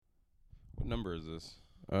number is this?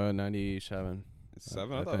 97. It's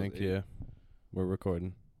 7? I thought think, it was 8. yeah. We're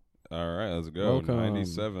recording. All right, let's go. Welcome.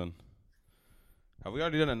 97. Have we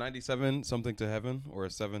already done a 97 something to heaven or a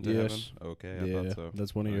 7 to heaven? Yes. Okay, I Yeah, thought so.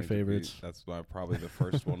 that's one of your I need to be- favorites. That's probably the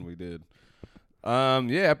first one we did. Yeah,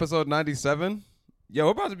 episode 97. Yo,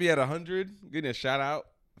 we're about to be at 100. Getting a shout out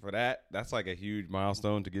for that. That's like a huge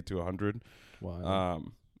milestone to get to 100. Wow.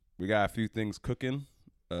 We got a few things cooking.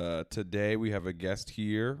 Today we have a guest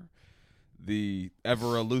here, the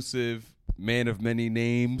ever elusive man of many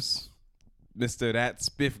names, Mr. That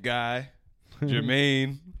Spiff guy,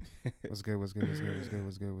 Jermaine. What's good?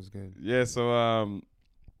 Yeah, so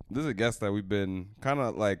this is a guest that we've been kind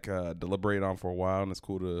of like deliberating on for a while, and it's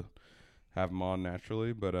cool to have him on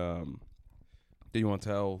naturally. But do you want to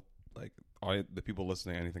tell like all the people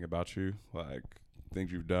listening anything about you, like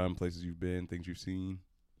things you've done, places you've been, things you've seen?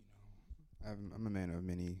 I'm a man of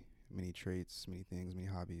many traits, many things, many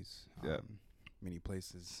hobbies. Yeah. Many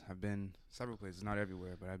places. I've been several places, not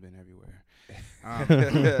everywhere, but I've been everywhere. I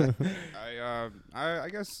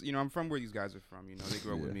guess I'm from where these guys are from. They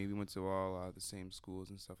grew up with me. We went to all the same schools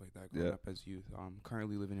and stuff like that growing up as youth.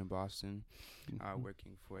 Currently living in Boston,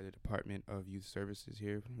 working for the Department of Youth Services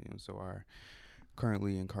here. So our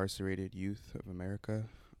currently incarcerated youth of America.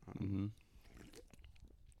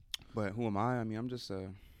 But who am I? I mean, I'm just a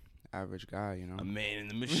average guy. A man in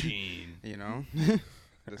the machine.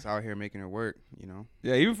 Just out here making it work.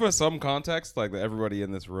 Yeah, even for some context, like everybody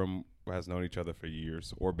in this room has known each other for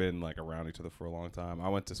years or been like around each other for a long time. I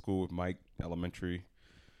went to school with Mike Elementary,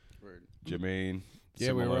 Jermaine.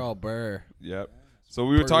 Yeah, we were all Burr. Yep. So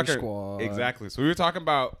we were Burr talking Squad. exactly. So we were talking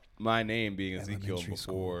about my name being Ezekiel Elementary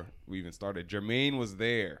before we even started. Jermaine was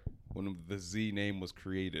there when the Z name was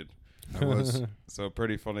created. I was. So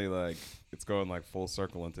pretty funny. Like it's going like full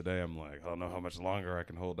circle, and today I'm like, I don't know how much longer I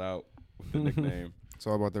can hold out with the nickname. It's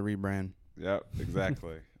all about the rebrand. Yep,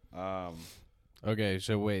 exactly. Okay,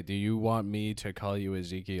 so wait, do you want me to call you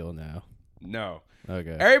Ezekiel now? No.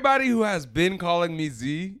 Okay. Everybody who has been calling me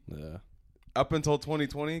Z Yeah. up until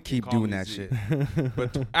 2020 can Keep call doing me that Z. shit.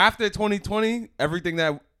 But after 2020, everything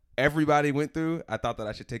that everybody went through, I thought that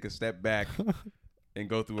I should take a step back and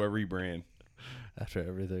go through a rebrand. After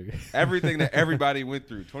everything. Everything that everybody went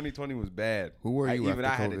through, 2020 was bad. Who were you even after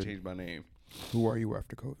I had to COVID? change my name. Who are you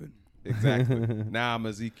after COVID? Exactly. Now I'm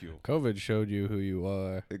Ezekiel. COVID showed you who you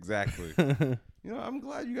are. Exactly. I'm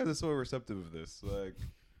glad you guys are so receptive of this. Like,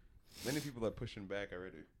 many people are pushing back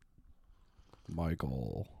already.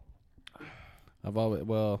 Michael.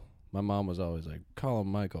 My mom was always like, call him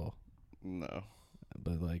Michael. No.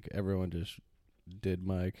 But like everyone just did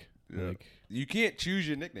Mike. Yeah. Like, You can't choose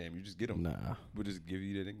your nickname. You just get them. nah. We'll just give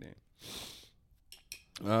you the nickname.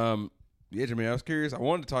 Yeah, Jermaine, I was curious. I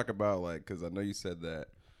wanted to talk about, like, because I know you said that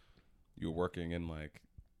you were working in, like,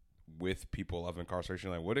 with people of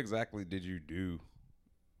incarceration. Like, what exactly did you do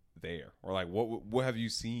there? Or, like, what have you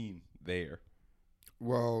seen there?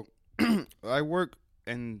 Well, I work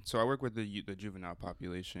with the juvenile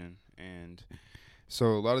population, and so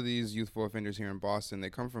a lot of these youthful offenders here in Boston,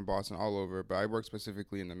 they come from Boston all over, but I work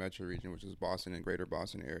specifically in the metro region, which is Boston and greater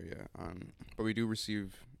Boston area. But we do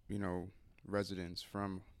receive, residents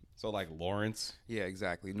from. So, like, Lawrence? Yeah,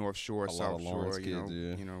 exactly. North Shore, A lot South of Shore, Lawrence kids,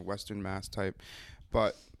 yeah. Western Mass type.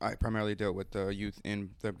 But I primarily dealt with the youth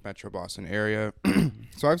in the Metro Boston area.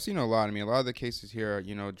 So I've seen a lot. I mean, a lot of the cases here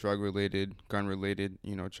are, drug-related, gun-related,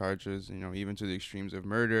 charges, even to the extremes of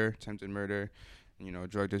murder, attempted murder,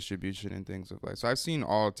 drug distribution and things of like. So I've seen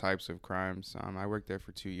all types of crimes. I worked there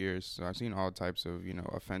for 2 years, so I've seen all types of,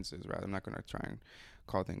 offenses, rather. I'm not going to try and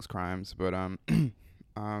call things crimes, but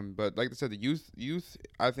but like I said, the youth,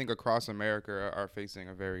 I think across America are facing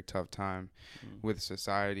a very tough time with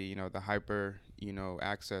society. The hyper,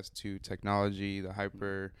 access to technology, the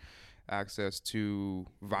hyper access to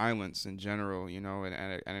violence in general. And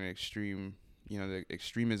an extreme, the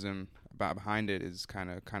extremism behind it is kind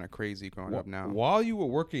of crazy growing up now. While you were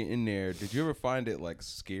working in there, did you ever find it, like,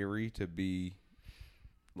 scary to be,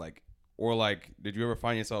 like, or, like, did you ever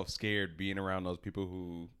find yourself scared being around those people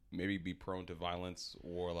who maybe be prone to violence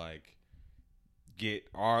or like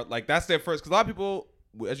that's their first, because a lot of people,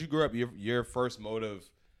 as you grow up, your first mode of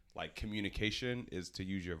like communication is to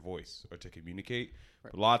use your voice or to communicate.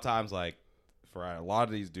 Right. But a lot of times, like for a lot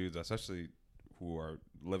of these dudes, especially who are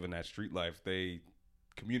living that street life, they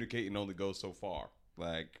communicate and only go so far.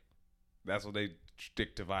 Like that's when they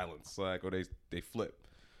stick to violence, like, or they flip.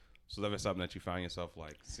 So that was something that you found yourself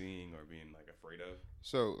like seeing or being like afraid of?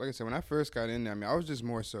 So, like I said, when I first got in there, I was just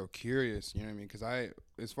more so curious, because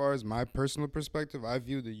as far as my personal perspective, I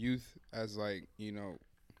view the youth as like,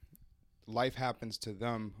 life happens to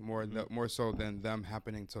them more so than them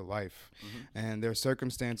happening to life. And their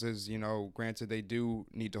circumstances, you know, granted they do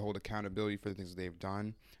need to hold accountability for the things they've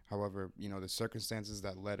done. However, you know, the circumstances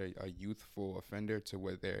that led a youthful offender to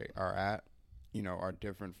where they are at, you know, are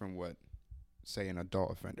different from what, say, an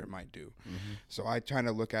adult offender might do. So I try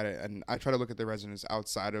to look at it, and I try to look at the residents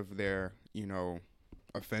outside of their, you know,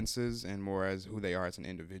 offenses and more as who they are as an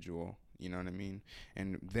individual. You know what I mean?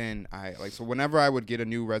 And then so whenever I would get a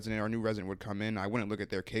new resident or a new resident would come in, I wouldn't look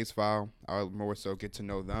at their case file. I would more so get to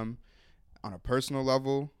know them on a personal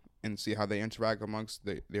level and see how they interact amongst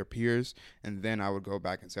their peers. And then I would go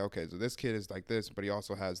back and say, okay, so this kid is like this, but he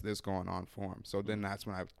also has this going on for him. So then that's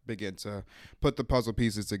when I begin to put the puzzle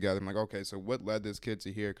pieces together. I'm like, okay, so what led this kid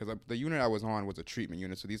to here? Because the unit I was on was a treatment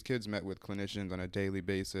unit. So these kids met with clinicians on a daily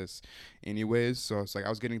basis anyways. So it's like I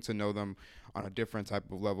was getting to know them on a different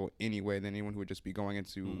type of level anyway than anyone who would just be going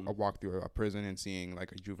into a walk through a prison and seeing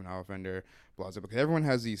like a juvenile offender, blah, blah, blah. Because everyone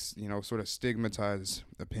has these, you know, sort of stigmatized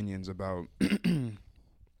opinions about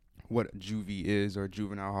what juvie is or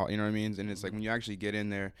juvenile hall, you know what I mean? And it's like when you actually get in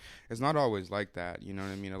there, it's not always like that, you know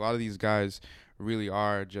what I mean? A lot of these guys really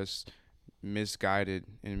are just misguided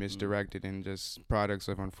and misdirected and just products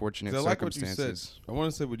of unfortunate circumstances. Like what you said. I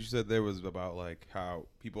want to say what you said there was about like how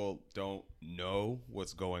people don't know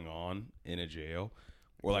what's going on in a jail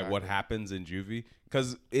or like what happens in juvie,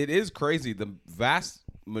 because it is crazy. The vast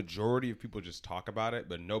majority of people just talk about it,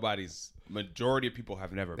 but majority of people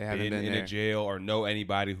have never been in a jail or know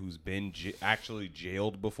anybody who's been actually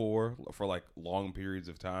jailed before for like long periods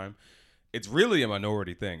of time. It's really a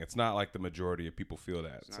minority thing. It's not like the majority of people feel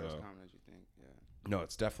that. It's not as common as you think. Yeah. No,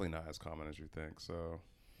 it's definitely not as common as you think. So,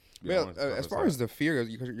 well, as far as the fear,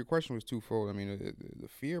 your question was twofold. I mean, the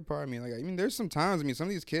fear part. I mean, there's some times. I mean, some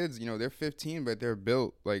of these kids, you know, they're 15, but they're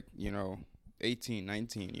built like, you know, 18,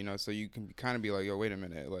 19, you know, so you can kind of be like, yo, wait a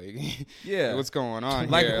minute, like, yeah, what's going on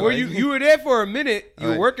like, here? Where you were there for a minute, you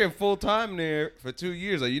were working full time there for 2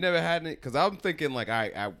 years, like you never had it, because I'm thinking like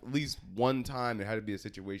at least one time there had to be a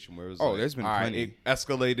situation where it was there's been plenty. It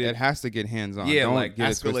escalated. It has to get hands on. Yeah, don't like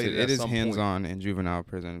get escalated. It is hands on in juvenile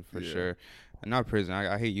prison for sure. Not prison.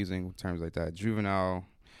 I hate using terms like that. Juvenile.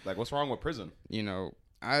 Like, what's wrong with prison? You know,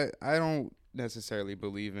 I don't necessarily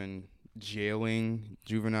believe in jailing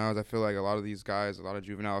juveniles. I feel like a lot of these guys, a lot of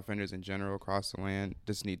juvenile offenders in general across the land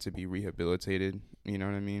just need to be rehabilitated. You know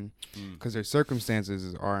what I mean? Because their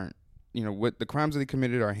circumstances aren't, you know, what the crimes that they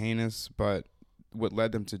committed are heinous, but what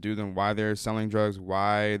led them to do them, why they're selling drugs,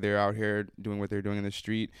 why they're out here doing what they're doing in the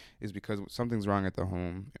street is because something's wrong at the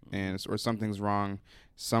home or something's wrong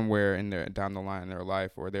somewhere in their down the line in their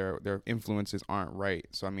life, or their influences aren't right.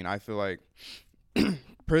 So, I mean, I feel like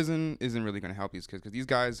prison isn't really going to help these kids because these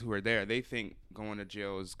guys who are there, they think going to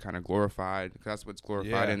jail is kind of glorified. That's what's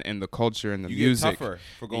glorified in the culture and the music. Get tougher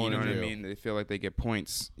for going to jail. You know what I mean? They feel like they get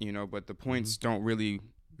points, you know, but the points don't really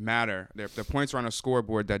matter. The points are on a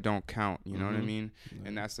scoreboard that don't count. You know what I mean?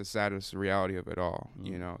 And that's the saddest reality of it all.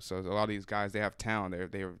 You know, so a lot of these guys, they have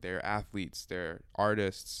talent. They're athletes. They're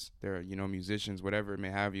artists. They're, you know, musicians, whatever it may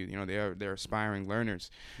have you. You know, they're aspiring learners,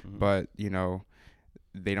 but you know,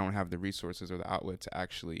 they don't have the resources or the outlet to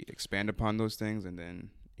actually expand upon those things. And then,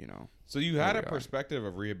 you know. So you had a perspective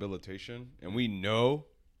of rehabilitation, and we know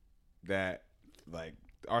that like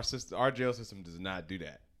our jail system does not do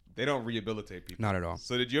that. They don't rehabilitate people. Not at all.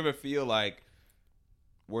 So did you ever feel like,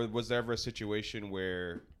 was there ever a situation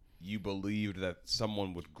where you believed that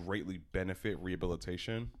someone would greatly benefit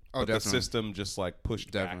rehabilitation? Oh, but definitely. The system just like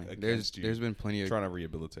pushed back against you. There's been plenty of trying to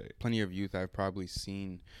rehabilitate. Plenty of youth I've probably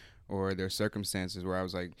seen, or their circumstances where I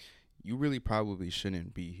was like, you really probably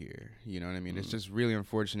shouldn't be here. You know what I mean? It's just really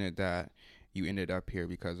unfortunate that you ended up here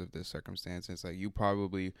because of this circumstance. It's like you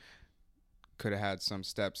probably could have had some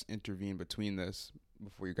steps intervene between this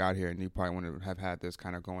before you got here, and you probably wouldn't have had this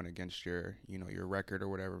kind of going against your, you know, your record or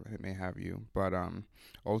whatever it may have you. But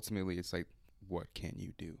ultimately, it's like, what can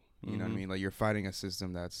you do? You know what I mean? Like, you're fighting a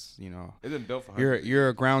system that's, you know, isn't built for you're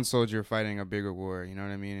a ground soldier fighting a bigger war. You know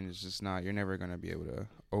what I mean? And it's just not. You're never gonna be able to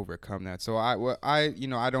overcome that. So I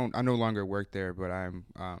no longer work there, but I'm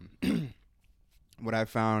what I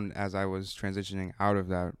found as I was transitioning out of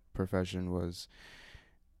that profession was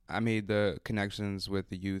I made the connections with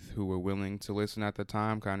the youth who were willing to listen at the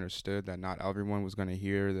time. I understood that not everyone was going to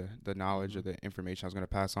hear the knowledge or the information I was going to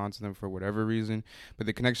pass on to them for whatever reason. But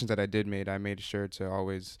the connections that I did make, I made sure to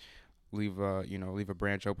always leave a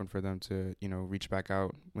branch open for them to, you know, reach back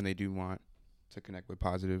out when they do want to connect with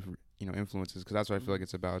positive, you know, influences. Because that's what I feel like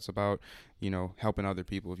it's about. It's about, you know, helping other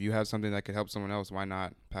people. If you have something that could help someone else, why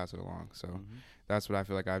not pass it along? So that's what I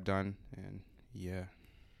feel like I've done. And yeah.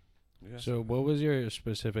 Yeah. So what was your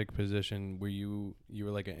specific position? Were you were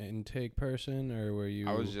like an intake person, or were you?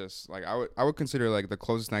 I was just like I would consider like the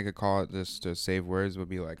closest thing I could call it, just to save words, would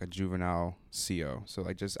be like a juvenile CO. So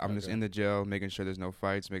like I'm just Okay. in the jail, making sure there's no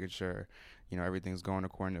fights, making sure everything's going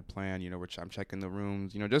according to plan. Which I'm checking the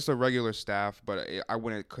rooms. Just a regular staff, but I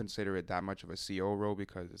wouldn't consider it that much of a CO role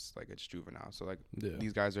because it's juvenile. So like Yeah.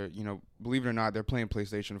 these guys are believe it or not, they're playing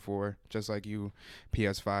PlayStation 4 just like you,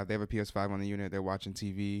 PS5. They have a PS5 on the unit. They're watching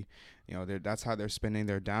TV. That's how they're spending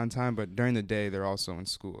their downtime. But during the day, they're also in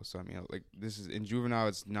school. So I mean, like this is in juvenile,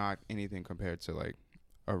 it's not anything compared to like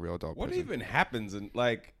a real adult. What prison. even happens in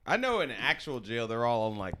like I know in actual jail they're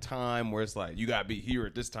all on like time where it's like you gotta be here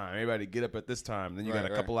at this time, everybody get up at this time, then you got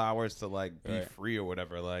a couple hours to like be free or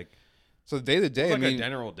whatever. Like So day to day, it's I like mean, a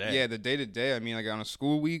general day. yeah, the day to day. I mean, like on a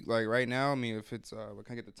school week, like right now. I mean, if it's what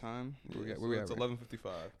can I get the time? Where we at? It's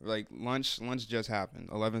 11:55. Like lunch just happened.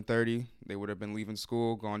 11:30. They would have been leaving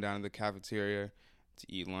school, going down to the cafeteria to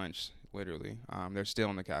eat lunch. Literally, they're still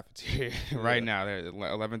in the cafeteria right now. They're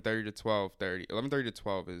 11:30 to 12:30. 11:30 to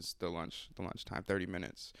 12 is the lunch time. 30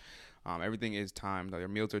 minutes. Everything is timed. Their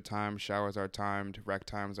meals are timed. Showers are timed. Rec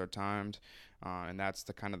times are timed. And that's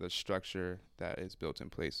the kind of the structure that is built in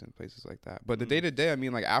place in places like that. But the day to day, I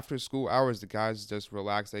mean, like after school hours, the guys just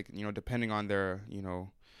relax. They can, depending on their,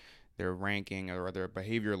 their ranking or their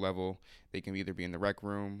behavior level, they can either be in the rec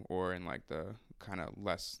room or in like the kind of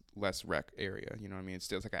less rec area. You know what I mean?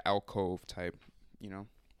 It's like an alcove type,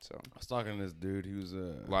 So I was talking to this dude. He was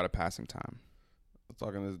a lot of passing time. I was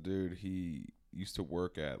talking to this dude. He used to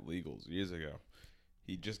work at Legals years ago.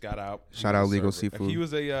 He just got out. Shout out Legal Seafood. He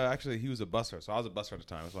was a actually he was a busser. So I was a busser at the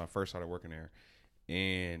time. That's when I first started working there.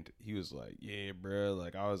 And he was like, "Yeah, bro,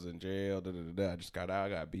 like I was in jail. I just got out. I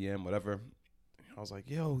got BM, whatever." I was like,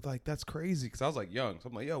 "Yo, like that's crazy," because I was like young. So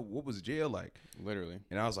I'm like, "Yo, what was jail like?" Literally.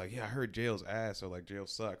 And I was like, "Yeah, I heard jail's ass or like jail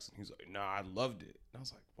sucks." And he was like, "Nah, I loved it." And I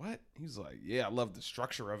was like, "What?" He was like, "Yeah, I loved the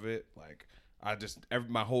structure of it. Like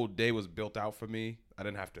my whole day was built out for me. I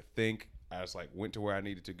didn't have to think. I just like went to where I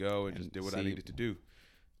needed to go and just did what I needed to do."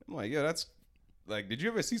 I'm like, "Yeah, that's like, did you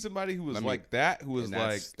ever see somebody who was like that? Who was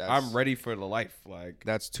like, I'm ready for the life?" Like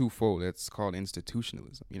that's twofold. It's called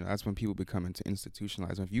institutionalism. That's when people become into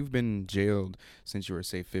institutionalized. If you've been jailed since you were,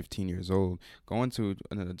 say, 15 years old, going to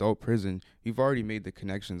an adult prison, you've already made the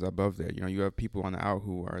connections above there. You have people on the out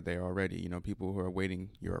who are there already. People who are waiting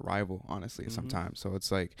your arrival, honestly, sometimes. So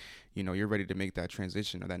it's like, you're ready to make that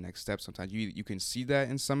transition or that next step. Sometimes you can see that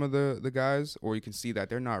in some of the guys, or you can see that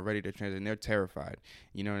they're not ready to transition. They're terrified.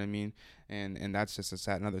 You know what I mean? And that's just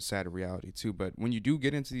another sad reality too. But when you do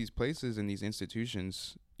get into these places and these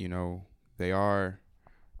institutions, they are,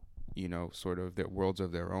 sort of their worlds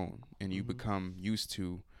of their own, and you become used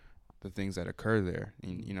to the things that occur there.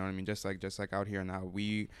 And you know what I mean? Just like out here now,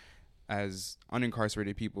 we as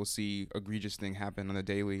unincarcerated people see egregious thing happen on the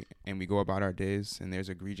daily, and we go about our days, and there's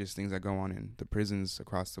egregious things that go on in the prisons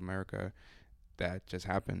across America that just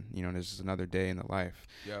happen. There's just another day in the life.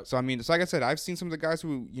 Yep. So I mean, it's like I said, I've seen some of the guys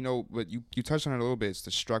who, but you touched on it a little bit. It's the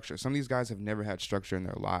structure. Some of these guys have never had structure in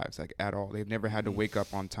their lives, like at all. They've never had to wake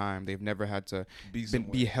up on time. They've never had to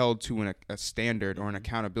be held to a standard or an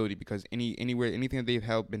accountability, because anything that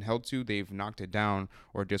they've been held to, they've knocked it down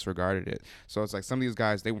or disregarded it. So it's like some of these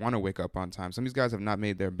guys, they want to wake up on time. Some of these guys have not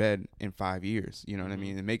made their bed in 5 years. You know what I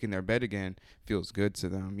mean? And making their bed again feels good to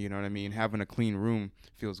them. You know what I mean? Having a clean room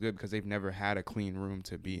feels good because they've never had a clean room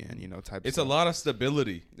to be in, type it's stuff. a lot of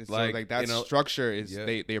stability. Like that structure is,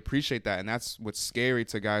 they appreciate that. And that's what's scary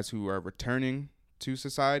to guys who are returning to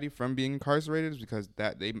society from being incarcerated, is because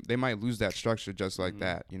that they might lose that structure just like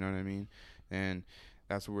that. You know what I mean? And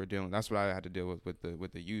that's what we're dealing with. That's what I had to deal with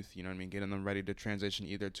the youth. You know what I mean? Getting them ready to transition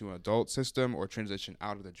either to an adult system or transition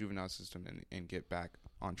out of the juvenile system and get back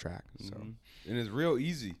on track. So, and it's real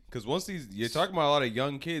easy because once you're talking about a lot of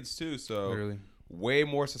young kids too, so literally way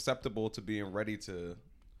more susceptible to being ready to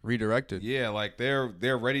redirected. Yeah, like they're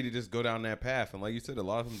ready to just go down that path, and like you said, a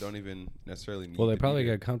lot of them don't even necessarily need. Well, they to probably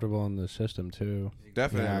get comfortable in the system too.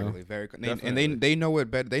 Definitely, very. Definitely. And they know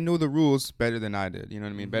it better. They know the rules better than I did. You know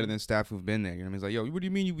what I mean? Better than staff who've been there. You know what I mean? It's like, yo, what do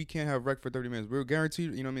you mean we can't have rec for 30 minutes? We're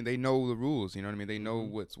guaranteed. You know what I mean? They know the rules. You know what I mean? They know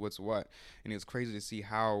what's what. And it's crazy to see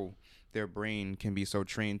how their brain can be so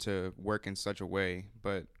trained to work in such a way,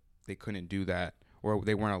 but they couldn't do that, or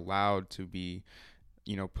they weren't allowed to be,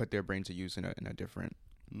 put their brain to use in a different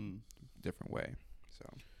way. So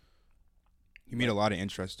you meet a lot of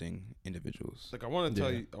interesting individuals. Like I want to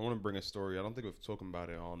tell you, I want to bring a story. I don't think we've spoken about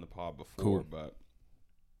it on the pod before, Cool. but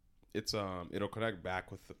it's it'll connect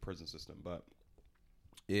back with the prison system, but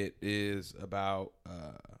it is about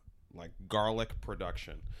like garlic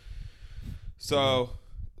production. So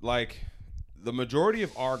like the majority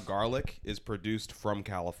of our garlic is produced from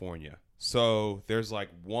California. So there's like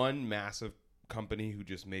one massive company who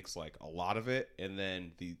just makes like a lot of it, and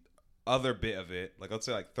then the other bit of it, like let's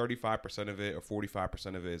say like 35% of it or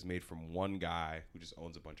 45% of it is made from one guy who just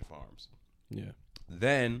owns a bunch of farms. Yeah.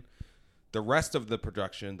 Then the rest of the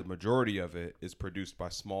production, the majority of it, is produced by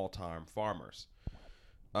small-time farmers.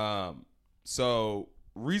 So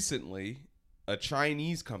recently, a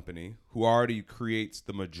Chinese company who already creates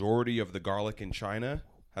the majority of the garlic in China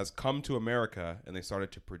has come to America, and they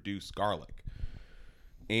started to produce garlic.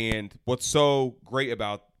 And what's so great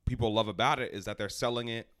about people love about it is that they're selling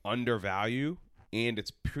it under value, and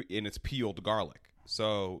it's peeled garlic.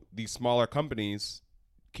 So these smaller companies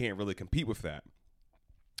can't really compete with that.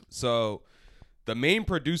 So the main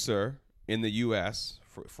producer in the U.S.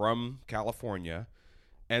 From California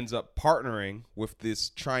ends up partnering with this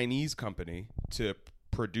Chinese company to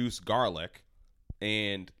produce garlic.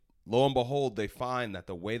 And lo and behold, they find that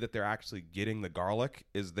the way that they're actually getting the garlic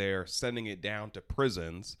is they're sending it down to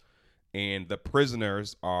prisons, and the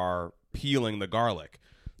prisoners are peeling the garlic.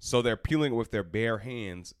 So they're peeling it with their bare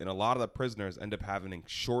hands, and a lot of the prisoners end up having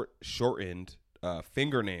shortened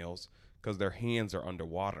fingernails because their hands are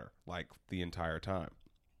underwater like the entire time.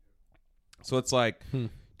 So it's like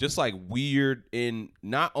just like weird. In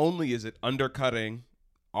not only is it undercutting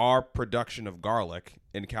our production of garlic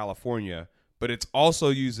in California, but it's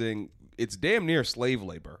also it's damn near slave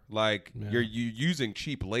labor. Like you're using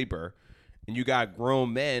cheap labor, and you got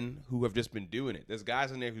grown men who have just been doing it. There's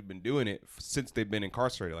guys in there who've been doing it since they've been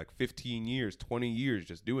incarcerated, like 15 years, 20 years,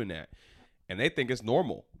 just doing that. And they think it's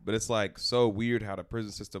normal, but it's like so weird how the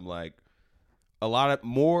prison system, like a lot of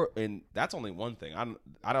more, and that's only one thing.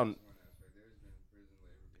 I don't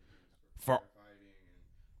for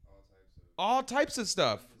all types of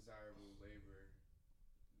stuff.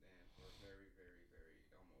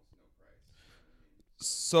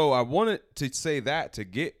 So I wanted to say that to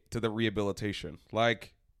get to the rehabilitation,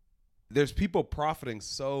 like there's people profiting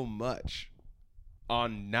so much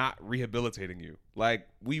on not rehabilitating you. Like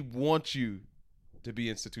we want you to be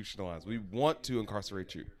institutionalized. We want to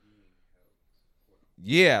incarcerate you.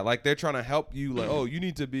 Yeah, like they're trying to help you. Like, oh, you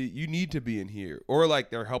need to be in here, or like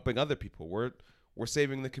they're helping other people. We're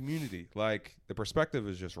saving the community. Like the perspective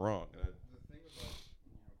is just wrong. The thing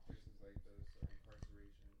about places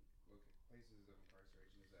like this, places of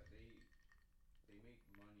incarceration, is that they make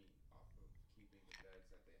money off of keeping the beds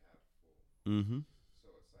that they have full. Mm-hmm.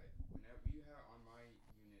 So it's like whenever on my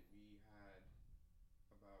unit, we had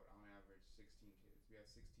about on average 16 kids. We had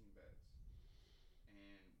 16 beds,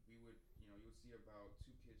 and we would you would see about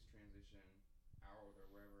 2 kids transition out or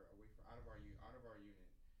wherever out of our unit.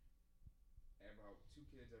 About 2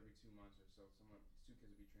 kids every 2 months or so. 2 kids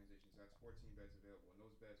would be transitioned. So that's 14 beds available, and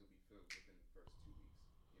those beds will be filled within the first 2 weeks.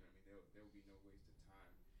 You know what I mean? There will be no wasted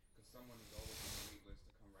time because someone is always on the wait list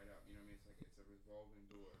to come right out. You know what I mean? It's like it's a revolving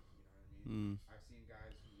door. You know what I mean? I've seen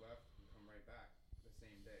guys who left and come right back the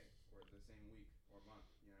same day or the same week or month.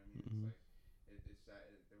 You know what I mean? It's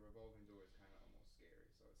like the revolving door is kind of almost scary.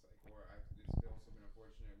 So it's like, it's also been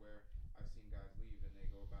unfortunate where I've seen guys leave and they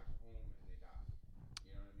go back home and they die.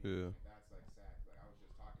 You know what I mean? Yeah. That's like sad. Like I was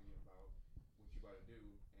just talking to you about what you about to do,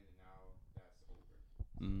 and now that's over.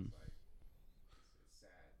 So it's like it's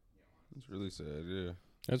sad. Honestly. It's really sad. Yeah.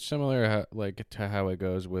 It's similar, to how it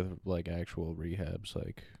goes with like actual rehabs,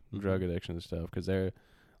 like drug addiction stuff, because they're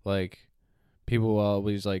like people will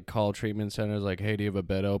always like call treatment centers like, hey, do you have a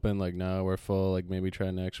bed open? Like, no, we're full. Like, maybe try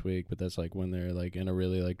next week. But that's like when they're like in a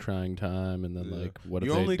really like trying time, and then like what if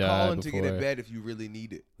you they only die calling before? to get a bed if you really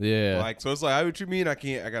need it. Yeah. Like, so it's like, what you mean? I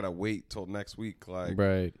gotta wait till next week. Like,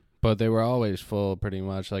 right. But they were always full, pretty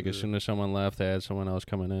much. Like as soon as someone left, they had someone else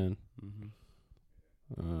coming in.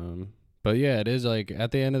 But yeah, it is like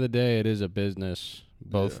at the end of the day, it is a business.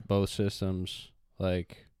 Both systems,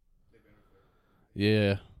 like,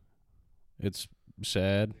 yeah, it's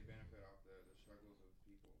sad.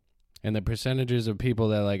 And the percentages of people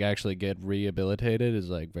that like actually get rehabilitated is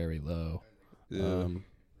like very low. Yeah.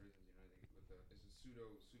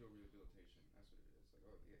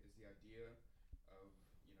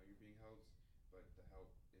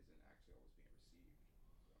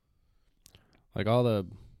 Like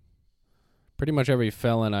pretty much every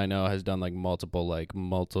felon I know has done like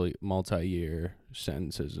multi-year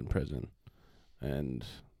sentences in prison. And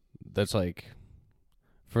that's like,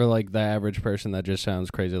 for like the average person, that just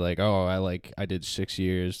sounds crazy. Like, oh, I did 6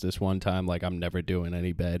 years this one time. Like, I'm never doing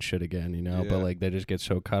any bad shit again, you know? Yeah. But like, they just get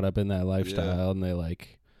so caught up in that lifestyle and they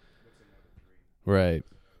like, right.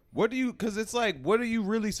 Because it's like, what are you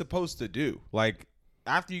really supposed to do? Like,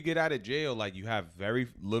 after you get out of jail, like you have very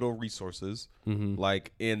little resources. Mm-hmm.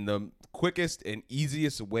 Like in the quickest and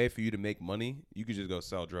easiest way for you to make money, you could just go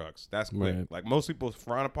sell drugs. That's quick. Right. Like most people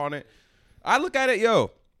frown upon it. I look at it,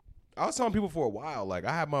 yo. I was telling people for a while, like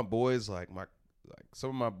I have my boys, like some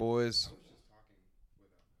of my boys.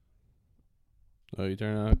 Oh, you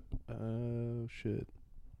turn out. Oh shit.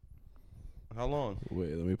 How long?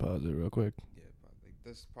 Wait, let me pause it real quick. Yeah, but like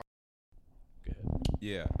this.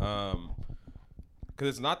 Yeah. Because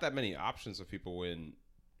it's not that many options for people when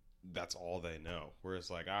that's all they know. Where it's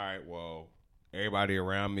like, all right, well, everybody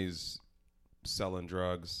around me's selling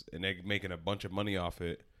drugs and they're making a bunch of money off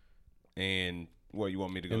it. And what, you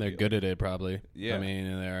want me to go? And they're get? good at it, probably. Yeah. I mean,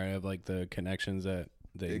 and they have like the connections that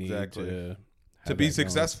they Exactly. need to To have be that going.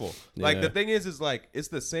 successful. Like Yeah. the thing is like it's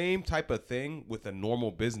the same type of thing with a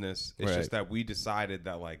normal business. It's Right. just that we decided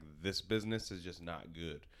that like this business is just not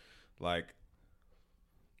good. Like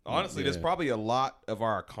honestly, there's Yeah. probably a lot of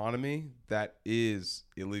our economy that is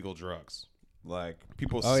illegal drugs. Like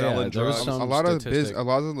people Oh, yeah, selling there was drugs. some a lot of statistic.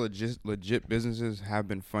 legit businesses have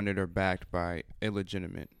been funded or backed by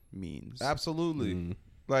illegitimate means. Absolutely. Mm.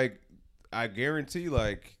 Like I guarantee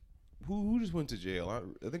like who just went to jail?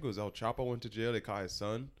 I think it was El Chapo went to jail. They caught his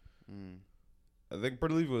son. Mm. I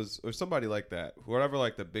believe it was or somebody like that. Whatever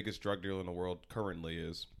like the biggest drug dealer in the world currently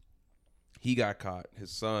is. He got caught. His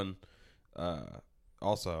son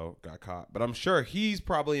also got caught. But I'm sure he's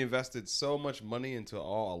probably invested so much money into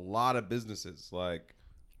a lot of businesses, like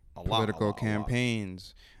Political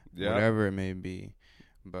campaigns, Yeah. whatever it may be.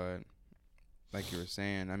 But like you were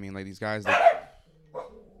saying, I mean, like these guys,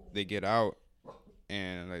 they get out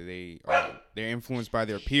and like they're influenced by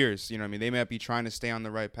their peers. You know what I mean? They might be trying to stay on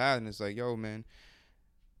the right path, and it's like, yo, man,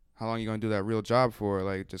 how long you gonna do that real job for?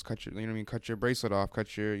 Like, just cut your, you know what I mean? Cut your bracelet off,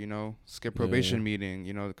 cut your, skip probation Yeah.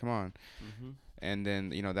 meeting. Come on. Mm-hmm. And then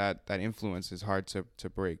that influence is hard to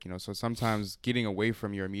break. So sometimes getting away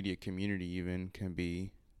from your immediate community even can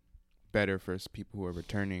be better for people who are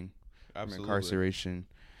returning from Absolutely. incarceration.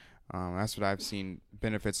 That's what I've seen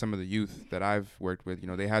benefit some of the youth that I've worked with.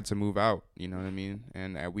 They had to move out. You know what I mean?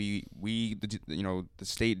 And the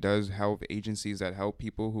state does help agencies that help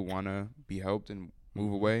people who want to be helped and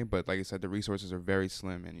move away. But like I said, the resources are very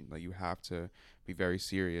slim, and you have to be very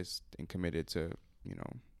serious and committed to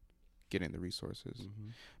getting the resources.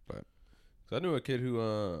 But So I knew a kid who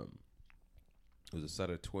was a set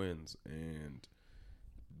of twins, and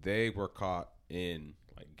they were caught in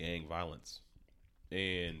like gang violence,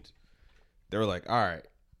 and they were like, all right,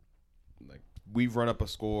 like we've run up a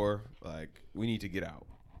score, like we need to get out,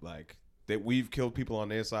 like that we've killed people on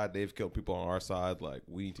their side, they've killed people on our side, like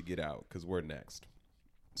we need to get out because we're next.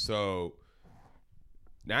 So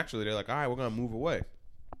naturally they're like, all right, we're gonna move away.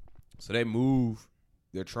 So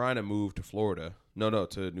they're trying to move to Florida. No,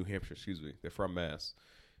 to New Hampshire, excuse me. They're from Mass.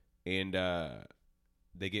 And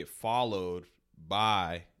they get followed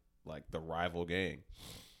by like the rival gang.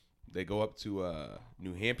 They go up to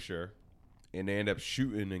New Hampshire and they end up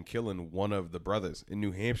shooting and killing one of the brothers in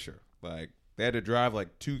New Hampshire. Like they had to drive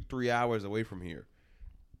like 2-3 hours away from here.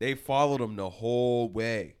 They followed them the whole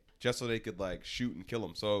way just so they could like shoot and kill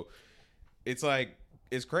him. So it's like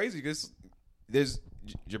it's crazy because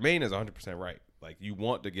Jermaine is 100% right. Like you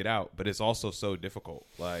want to get out, but it's also so difficult.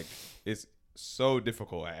 Like it's so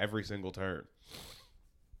difficult at every single turn.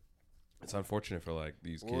 It's unfortunate for like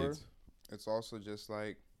these kids. It's also just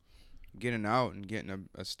like getting out and getting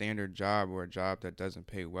a standard job or a job that doesn't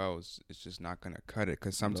pay well it's just not going to cut it,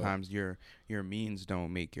 because sometimes your means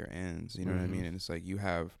don't make your ends. You know what I mean? And it's like you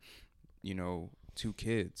have 2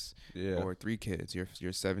 kids or 3 kids.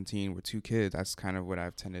 You're 17 with 2 kids. That's kind of what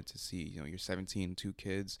I've tended to see. You're 17, 2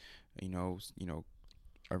 kids,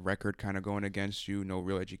 a record kind of going against you, no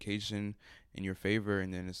real education in your favor,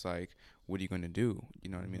 and then it's like, what are you going to do? You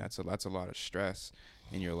know what I mean? That's a lot of stress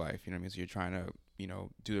in your life. You know what I mean? So you're trying to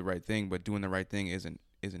do the right thing, but doing the right thing isn't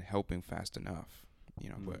helping fast enough.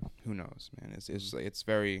 But who knows, man?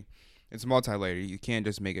 It's multi-layered. You can't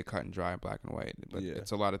just make it cut and dry, black and white. But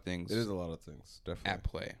it's a lot of things. It is a lot of things, definitely at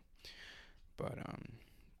play. But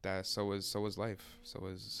so is life. So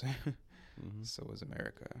is so is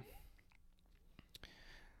America.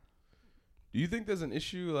 Do you think there's an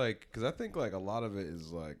issue, like, because I think, like, a lot of it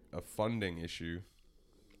is, like, a funding issue.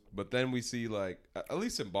 But then we see, like, at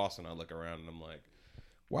least in Boston, I look around and I'm like,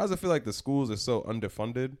 why does it feel like the schools are so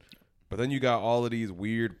underfunded? But then you got all of these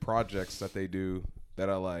weird projects that they do that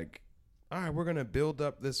are like, all right, we're going to build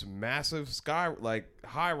up this massive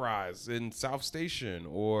high rise in South Station,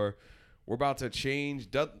 or we're about to change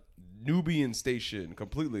Nubian Station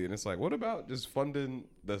completely. And it's like, what about just funding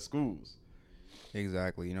the schools?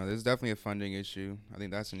 Exactly. There's definitely a funding issue. I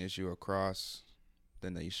think that's an issue across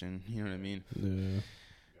the nation. You know what I mean? Yeah.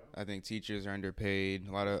 I think teachers are underpaid.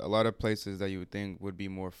 A lot of places that you would think would be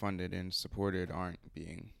more funded and supported aren't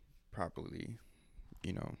being properly,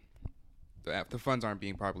 you know, the funds aren't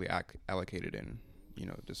being properly allocated and, you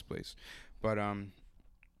know, displaced. But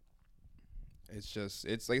it's just,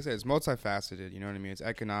 it's like I said, it's multifaceted. You know what I mean? It's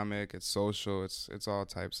economic, it's social, it's all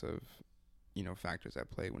types of, you know, factors at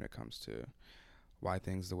play when it comes to why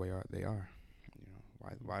things the way they are. You know,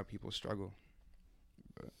 why people struggle.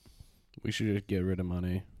 But We should just get rid of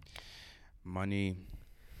money. money.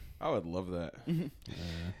 I would love that.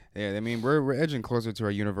 Yeah, I mean we're edging closer to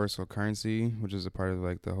our universal currency, which is a part of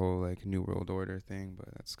like the whole like New World Order thing, but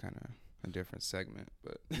that's kind of a different segment.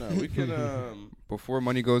 But No, we can. before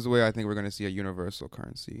money goes away, I think we're gonna see a universal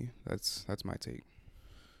currency. That's my take.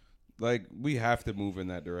 Like, we have to move in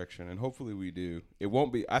that direction, and hopefully we do. It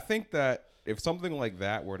won't be. I think that if something like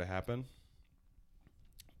that were to happen,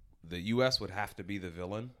 the U.S. would have to be the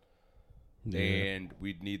villain, and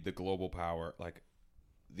we'd need the global power, like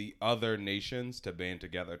the other nations, to band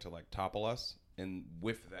together to like topple us, and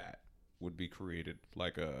with that would be created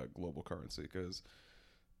like a global currency, because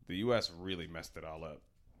the U.S. really messed it all up.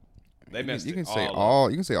 They messed You can it say all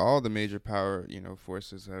up. you can say all the major power, you know,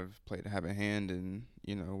 forces have a hand in,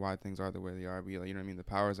 you know, why things are the way they are. But, you know what I mean? The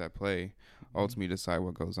powers at play ultimately decide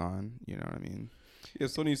what goes on. You know what I mean? Yeah,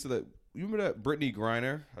 Sonny said that. You remember that Brittany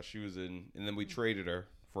Griner? How she was in, and then we traded her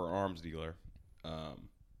for an arms dealer,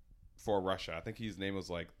 for Russia. I think his name was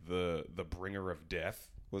like the Bringer of Death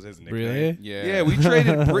was his nickname. Really? Yeah, we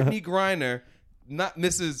traded Brittany Griner, not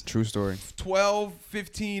Mrs. True story. 12,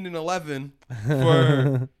 15, and 11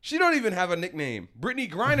 for. She don't even have a nickname. Brittany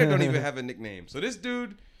Griner don't even have a nickname. So this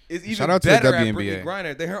dude is even Shout out to the better at WNBA. Brittany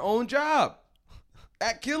Griner than her own job,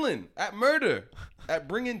 at killing, at murder, at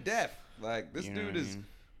bringing death. Like, this You know dude what I is mean?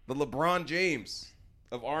 the LeBron James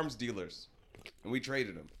of arms dealers, and we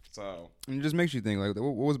traded him. So And it just makes you think, like,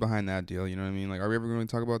 what was behind that deal? You know what I mean? Like, are we ever going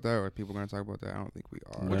to talk about that, or are people going to talk about that? I don't think we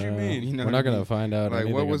are. What you mean? You know We're what I not gonna mean? find out Like,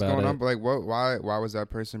 anything what was about going it. on? But like, why was that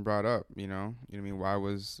person brought up? You know what I mean? Why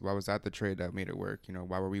was that the trade that made it work? You know,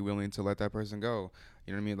 why were we willing to let that person go?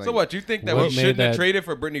 You know what I mean? Like, so what? You think that what we made shouldn't have that- traded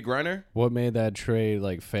for Brittany Griner? What made that trade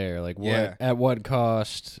like fair? Like what Yeah. at what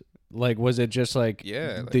cost? Like was it just like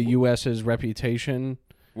Yeah, like, the U.S.'s reputation?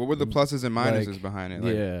 What were the pluses and minuses Like, behind it?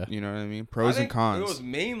 Like, yeah. you know what I mean? I Pros and think cons. It was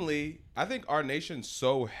mainly, I think our nation's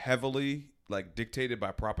so heavily like dictated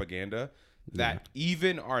by propaganda that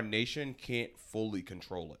even our nation can't fully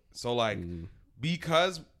control it. So like,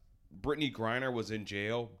 because Brittany Griner was in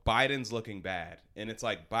jail, Biden's looking bad, and it's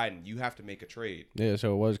like, Biden, you have to make a trade. Yeah,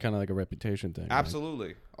 so it was kind of like a reputation thing. right?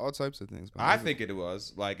 Absolutely. All types of things. I think it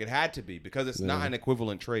was like it had to be, because it's not Yeah. an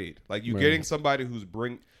equivalent trade. Like, you're Right. getting somebody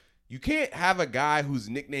you can't have a guy whose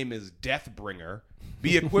nickname is Deathbringer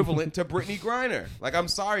be equivalent to Brittany Griner. Like, I'm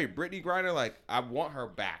sorry, Brittany Griner, like, I want her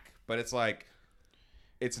back, but it's like,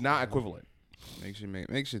 it's not equivalent. makes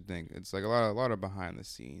you think. It's like a lot of behind the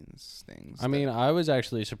scenes things. I mean, I was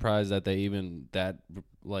actually surprised that that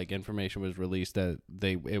like information was released that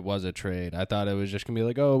it was a trade. I thought it was just gonna be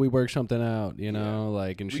like, oh, we worked something out, you know,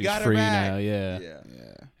 like, and We she's got her free back. now. Yeah.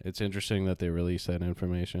 yeah. It's interesting that they released that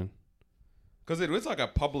information. Because it was like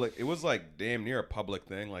it was like damn near a public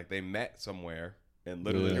thing. Like, they met somewhere and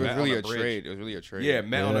literally Yeah. It was met really on a bridge. trade. It was really a trade. Yeah,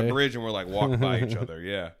 met on a Really? bridge and were like walked by each other.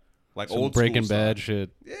 Yeah. Like Some old Breaking school Bad stuff. shit.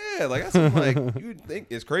 Yeah, like that's what, like, you would think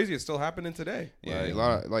it's crazy. It's still happening today. Yeah, Like, a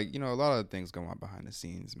lot of a lot of things go on behind the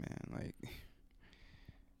scenes, man. Like,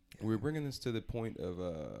 we're bringing this to the point of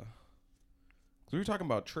 'cause we were talking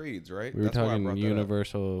about trades, right? We were That's why I talking brought that up.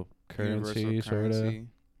 universal currency, sort of.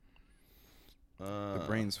 The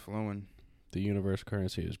brain's flowing. The universal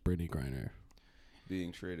currency is Brittany Griner.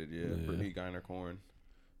 Being traded, yeah. Yeah. Brittany Griner corn.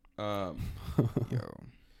 Yo,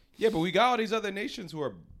 Yeah, but we got all these other nations who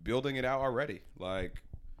are building it out already. Like,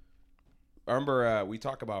 I remember we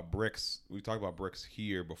talked about BRICS. We talked about BRICS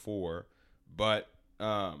here before, but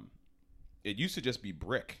it used to just be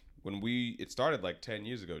BRIC. It started like 10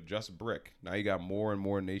 years ago, just BRIC. Now you got more and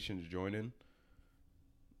more nations joining,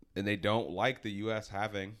 and they don't like the U.S.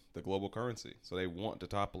 having the global currency, so they want to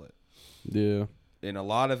topple it. Yeah. And a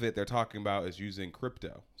lot of it they're talking about is using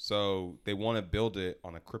crypto. So they want to build it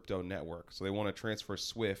on a crypto network. So they want to transfer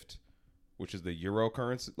SWIFT, which is the euro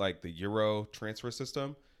currency, like the euro transfer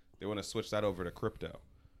system. They want to switch that over to crypto.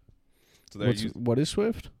 So they're What is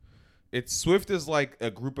Swift? SWIFT is like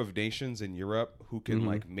a group of nations in Europe who can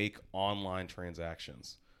like make online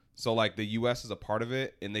transactions. So like the US is a part of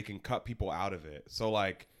it, and they can cut people out of it. So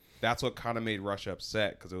like that's what kind of made Russia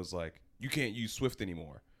upset, because it was like, you can't use SWIFT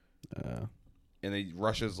anymore. And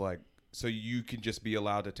Russia's like, so you can just be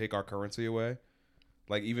allowed to take our currency away?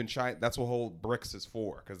 Like even China, that's what whole BRICS is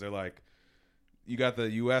for, because they're like, you got the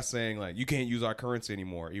U.S. saying like you can't use our currency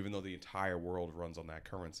anymore, even though the entire world runs on that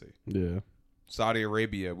currency. Yeah. Saudi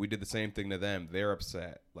Arabia, we did the same thing to them. They're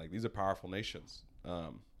upset. Like these are powerful nations,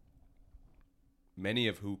 many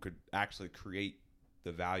of who could actually create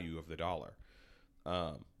the value of the dollar.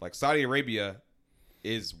 Like Saudi Arabia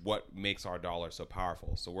is what makes our dollar so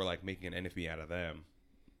powerful. So we're like making an NFB out of them.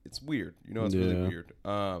 It's weird, it's really weird.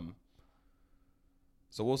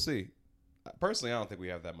 So we'll see. Personally, I don't think we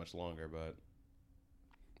have that much longer, but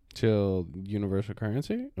till universal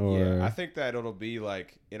currency, or yeah, I think that it'll be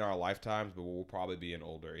like in our lifetimes, but we'll probably be in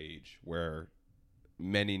older age where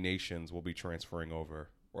many nations will be transferring over,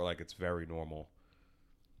 or like it's very normal.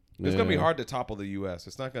 It's gonna be hard to topple the U.S.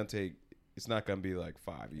 It's not gonna be like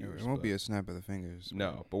 5 years. It won't be a snap of the fingers.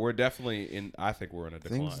 No, but we're definitely in. I think we're in a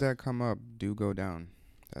decline. Things that come up do go down.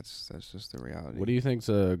 That's just the reality. What do you think's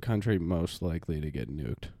a country most likely to get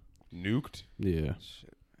nuked? Nuked? Yeah.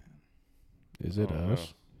 Shit, Is it Oh,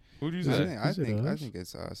 us? Who do you I say? think, I Is it think I us? think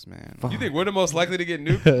it's us, man. You think we're the most likely to get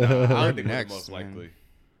nuked? No, I don't think we're Next, the most man. likely.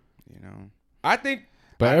 You know, I think.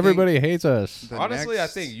 But I everybody hates us. The honestly, I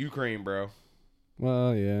next- think Ukraine, bro.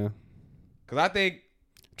 Well, yeah. Because I think.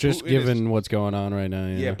 Just Putin given what's going on right now.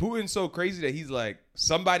 Yeah, Yeah. Putin's so crazy that he's like,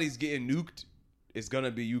 somebody's getting nuked. It's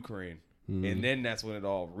gonna be Ukraine, and then that's when it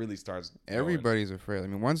all really starts. Going. everybody's afraid. I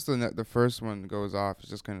mean, once the first one goes off, it's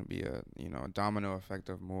just gonna be a a domino effect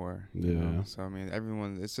of more. you know? Yeah. So I mean,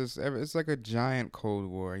 everyone. It's like a giant Cold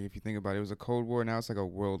War. If you think about it, it was a Cold War. Now it's like a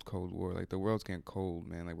world Cold War. Like the world's getting cold,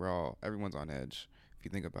 man. Like everyone's on edge. If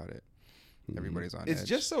you think about it, everybody's on edge. It's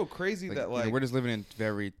just so crazy that like we're just living in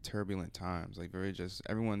very turbulent times. Like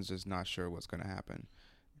everyone's just not sure what's gonna happen.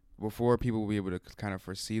 Before, people will be able to kind of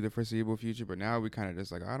foresee the foreseeable future, but now we kind of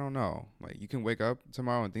just like, I don't know. Like you can wake up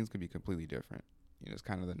tomorrow and things could be completely different. It's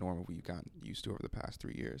kind of the norm we've gotten used to over the past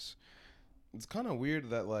 3 years. it's kind of weird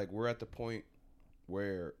that like we're at the point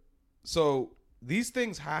where so these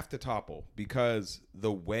things have to topple because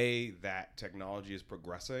the way that technology is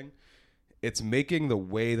progressing, it's making the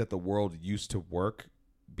way that the world used to work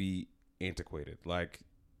be antiquated. Like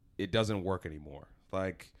it doesn't work anymore.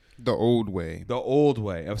 Like The old way, the old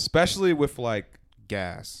way, especially with like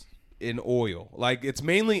gas. in oil. Like it's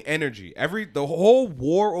mainly energy. The whole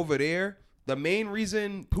war over there, the main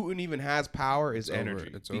reason Putin even has power is It's over.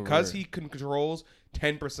 energy. It's because over. he controls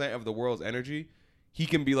 10% of the world's energy, he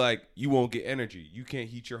can be like, you won't get energy. You can't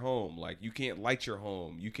heat your home. Like you can't light your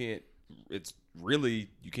home. You can't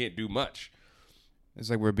do much. It's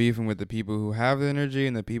like we're beefing with the people who have the energy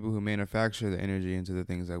and the people who manufacture the energy into the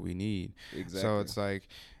things that we need. Exactly. So it's like,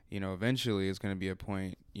 eventually it's going to be a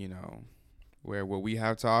point, where what we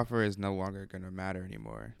have to offer is no longer going to matter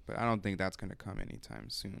anymore. But I don't think that's going to come anytime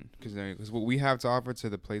soon. Because what we have to offer to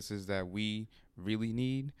the places that we really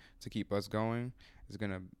need to keep us going is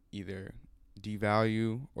going to either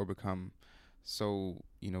devalue or become so,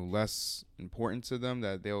 less important to them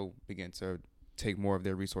that they'll begin to take more of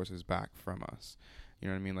their resources back from us. You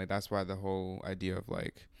know what I mean? Like that's why the whole idea of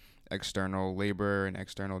like external labor and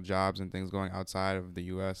external jobs and things going outside of the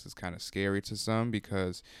U.S. is kind of scary to some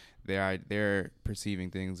because they're perceiving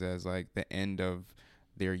things as like the end of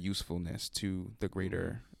their usefulness to the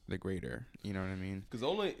greater. You know what I mean? Because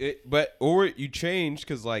you change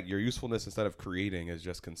because like your usefulness instead of creating is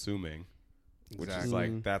just consuming. Which Exactly. is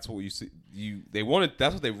like that's what you see.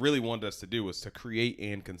 That's what they really wanted us to do was to create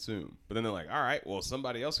and consume. But then they're like, all right, well,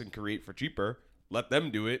 somebody else can create for cheaper. Let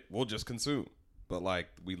them do it. We'll just consume. But like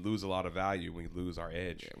we lose a lot of value. We lose our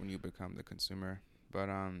edge. Yeah, when you become the consumer. But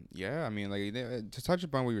I mean, like to touch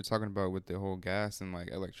upon what you were talking about with the whole gas and like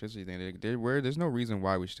electricity thing, there's no reason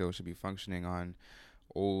why we still should be functioning on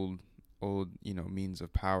old means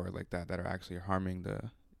of power like that are actually harming the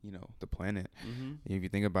planet. Mm-hmm. If you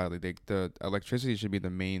think about it, like the electricity should be the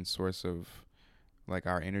main source of like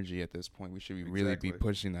our energy at this point. We should be really be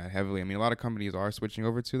pushing that heavily. I mean, a lot of companies are switching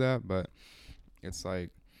over to that, but it's like,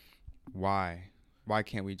 why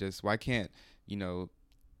can't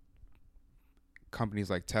companies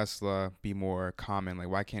like Tesla be more common? Like,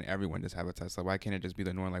 why can't everyone just have a Tesla? Why can't it just be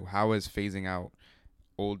the norm? Like, how is phasing out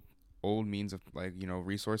old means of like,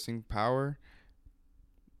 resourcing power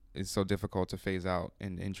is so difficult to phase out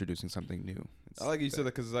and introducing something new? I like you said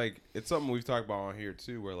that because like it's something we've talked about on here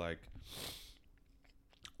too, where like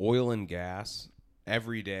oil and gas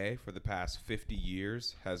every day for the past 50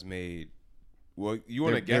 years has made. Well, you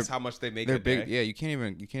want to guess how much they make they're a day? big. Yeah, you can't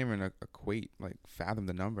even equate, like fathom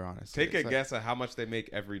the number, honestly. Take a guess at how much they make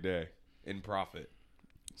every day in profit.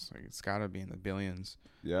 It's gotta be in the billions.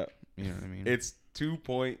 Yeah. You know what I mean? It's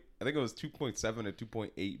 2.8 I think it was 2.7 or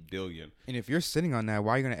 2.8 billion. And if you're sitting on that,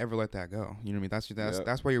 why are you gonna ever let that go? You know what I mean?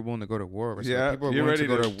 That's why you're willing to go to war. It's like people are you're willing ready to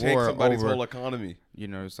go to take war somebody's over. whole economy. You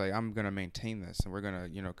know, it's like I'm gonna maintain this, and we're gonna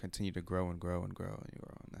continue to grow and grow and grow and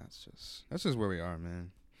grow. And that's just where we are,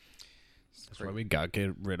 man. That's why we got to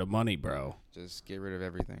get rid of money, bro. Just get rid of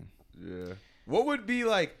everything. Yeah. What would be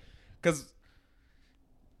like? Because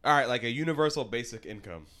all right, like a universal basic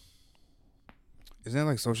income. Isn't that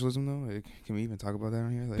like socialism though? Like, can we even talk about that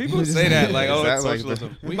on here? Like, People say that like, oh, Is it's that, like,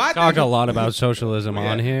 socialism. We My talked thing- a lot about socialism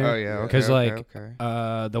on here. Oh yeah, Because okay.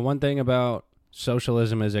 the one thing about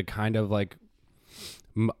socialism is it kind of like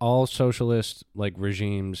all socialist like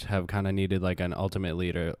regimes have kind of needed like an ultimate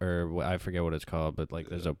leader, or I forget what it's called, but like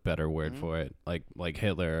there's a better word for it, like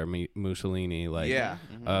Hitler or Mussolini, like Yeah.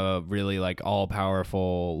 really like all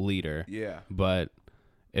powerful leader. Yeah. But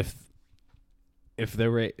if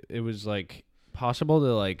there were, it was like possible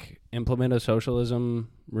to like implement a socialism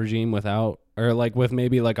regime without, or like with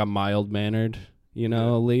maybe like a mild mannered,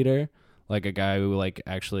 leader, like a guy who like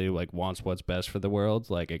actually like wants what's best for the world,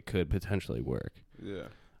 like it could potentially work. Yeah.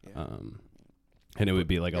 And it would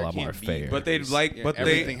be like a There lot more can't be- fair. But they'd like, but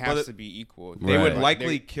everything they, has but to be equal. they would Right.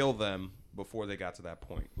 likely kill them before they got to that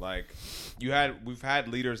point. Like we've had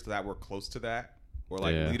leaders that were close to that, or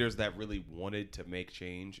like Yeah. leaders that really wanted to make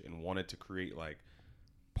change and wanted to create like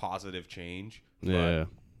positive change. But Yeah.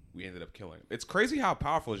 we ended up killing him. It's crazy how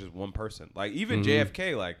powerful is just one person. Like even Mm-hmm.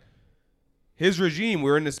 JFK, like his regime,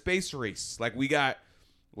 we're in the space race. Like we got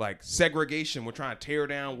like segregation. We're trying to tear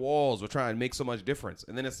down walls. We're trying to make so much difference.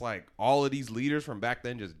 And then it's like all of these leaders from back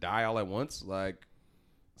then just die all at once. Like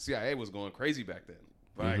CIA was going crazy back then.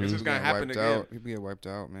 But I guess it's gonna happen wiped again. out. People get wiped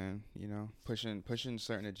out, man. You know, pushing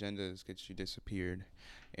certain agendas gets you disappeared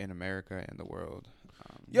in America and the world.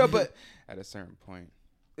 Yeah, but at a certain point.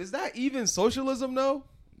 is that even socialism though?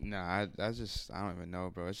 Nah, I don't even know,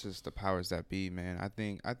 bro. It's just the powers that be, man. I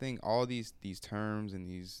think all these terms and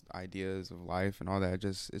these ideas of life and all that,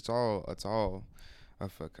 it's all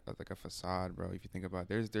like a facade, bro. If you think about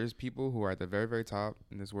it, there's people who are at the very, very top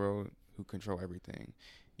in this world who control everything.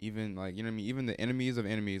 Even like, you know what I mean? Even the enemies of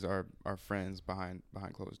enemies are friends behind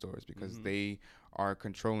closed doors, because they are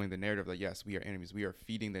controlling the narrative that yes, we are enemies. We are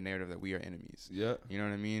feeding the narrative that we are enemies. Yeah. You know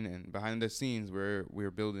what I mean? And behind the scenes,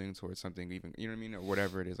 we're building towards something even, you know what I mean, or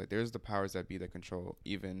whatever it is. Like there's the powers that be that control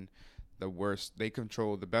even the worst. They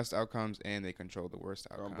control the best outcomes and they control the worst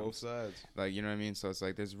outcomes On both sides. Like, you know what I mean? So it's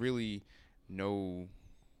like there's really no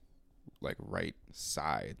like right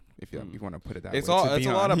side, if you want to put it that It's way. all. To It's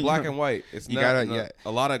be a lot of honest. black and white. It's You not gotta-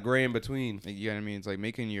 a lot of gray in between. Like, you know what I mean? It's like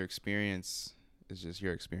making your experience is just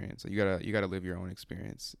your experience. Like you gotta live your own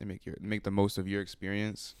experience and make the most of your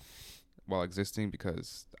experience while existing,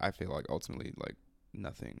 because I feel like ultimately like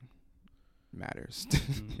nothing matters,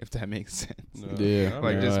 if that makes sense. No. Yeah,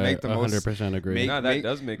 Like, just make the most- 100% agree. No, that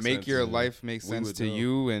does make sense. your Yeah. life make We sense would to know.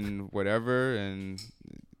 you and whatever, and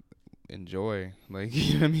enjoy. Like,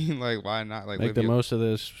 you know what I mean? Like, why not? Like, Make live the your, most of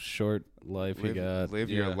this short life you got. live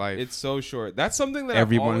your Yeah. life. It's so short. That's something that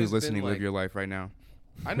Everyone I've who's always listening, been, live like, your life right now.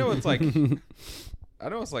 I know it's like, I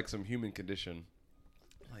know it's like some human condition.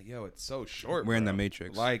 Like, yo, it's so short. We're in bro. the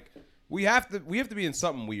Matrix. Like, we have to be in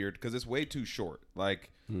something weird because it's way too short. Like,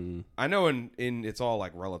 I know in it's all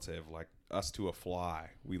like relative. Like us to a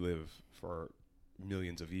fly, we live for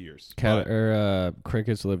millions of years. But,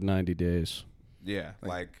 Crickets live 90 days. yeah,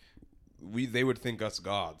 like they would think us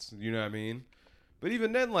gods. You know what I mean? But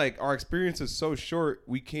even then, like our experience is so short,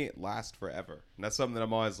 we can't last forever. And that's something that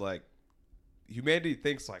I'm always like. Humanity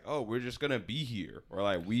thinks like, oh, we're just gonna be here, or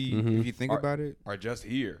like we If you think are- about it, are just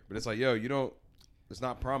here. But it's like, yo, you don't. It's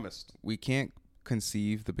not promised. we can't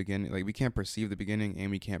conceive the beginning. Like, we can't perceive the beginning, and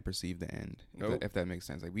we can't perceive the end. Nope. If that makes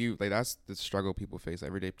sense. Like, that's the struggle people face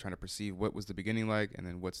every day, trying to perceive what was the beginning like, and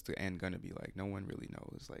then what's the end gonna be like. No one really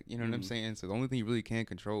knows. Like, you know what I'm saying? So the only thing you really can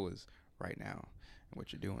control is right now and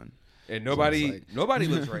what you're doing. And So nobody it's like- nobody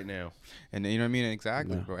lives right now. And you know what I mean?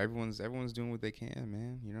 Exactly, No. bro. Everyone's doing what they can,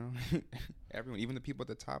 man. You know, everyone, even the people at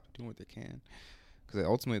the top, are doing what they can, because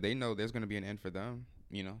ultimately they know there's gonna be an end for them.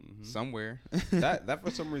 You know, somewhere. that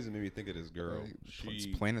for some reason made me think of this girl. Like, this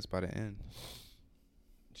She planet's about to end.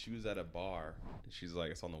 was at a bar. She's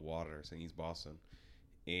like, it's on the water, it's in East Boston,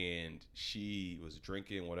 and she was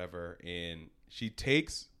drinking whatever, and she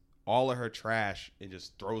takes all of her trash and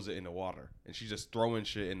just throws it in the water, and she's just throwing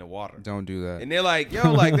shit in the water. Don't do that. And they're like,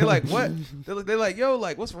 yo, like they're like, what? They're like, yo,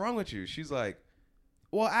 like what's wrong with you? She's like,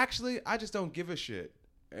 well, actually, I just don't give a shit.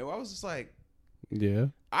 And I was just like, Yeah.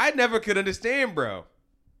 I never could understand, bro.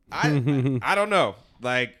 I don't know.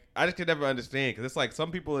 Like, I just could never understand, because it's like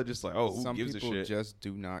some people are just like, oh, who Some gives a people shit? just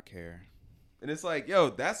do not care. And it's like, yo,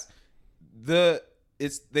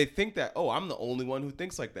 they think that, oh, I'm the only one who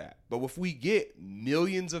thinks like that. But if we get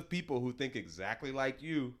millions of people who think exactly like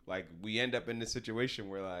you, like we end up in this situation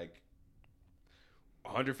where like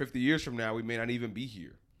 150 years from now we may not even be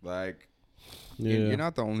here. Like, You're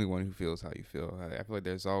not the only one who feels how you feel. I feel like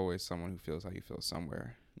there's always someone who feels how you feel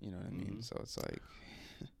somewhere. You know what I mean? So it's like,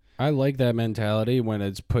 I like that mentality when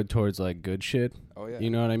it's put towards like good shit. oh yeah, You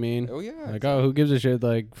know what I mean? oh yeah. Like, oh, who gives a shit?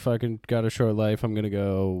 Like, fucking got a short life. I'm gonna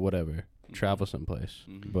go whatever, travel someplace.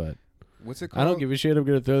 Mhm. But What's it called? I don't give a shit. I'm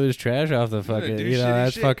gonna throw this trash off the You're gonna fucking. do You know, shitty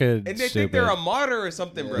that's shit. fucking. And they think stupid. they're a martyr or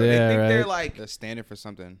something, bro. Yeah, They think they're right. like, They're standing for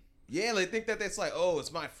something. yeah, they think that it's like, oh,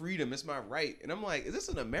 it's my freedom, it's my right. And I'm like, is this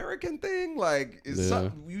an American thing? Like, Yeah.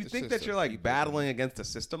 you It's think just that you're a like people battling against a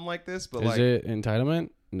system like this, but Is like it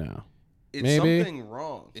entitlement? No. it's maybe? something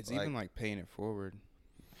wrong. It's even like paying it forward.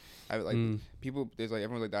 I like Mm. people. There's like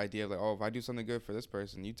everyone's like the idea of like, oh, if I do something good for this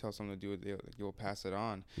person, you tell someone to do it, you'll pass it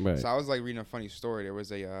on. Right. So I was like reading a funny story. There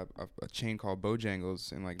was a chain called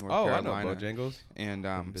Bojangles in like North oh, Carolina. I know Bojangles. And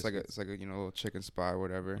it's like biscuits. a little chicken spot or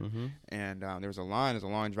whatever. Mm-hmm. And there's a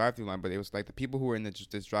long drive-through line, but it was like the people who were in this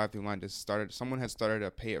drive-through line someone had started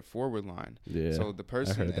a pay it forward line. Yeah. So the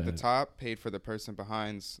person heard at the that. top paid for the person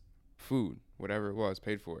behind's food, whatever it was,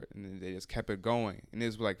 paid for it, and then they just kept it going. And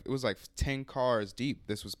it was like 10 cars deep.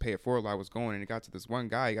 This was pay it forward line was going, and it got to this one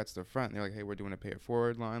guy. He got to the front, and they're like, "Hey, we're doing a pay it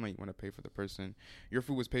forward line. Like, you want to pay for the person your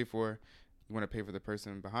food was paid for. You want to pay for the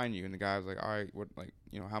person behind you." And the guy was like, "All right, what, like,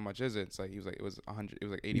 you know, how much is it?" It's like, he was like, it was 100. It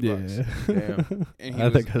was like $80. Damn. And he I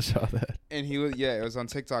was, think I saw that. and he was, yeah, it was on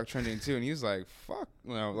TikTok trending too. And he was like, "Fuck,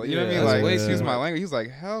 no," like, you know what I Yeah, mean? that's Like, way excuse too my much. language. He's like,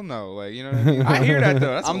 "Hell no," like, you know what I mean? I hear that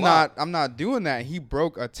though. That's a lot. I'm not doing that. He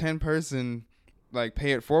broke a 10 person like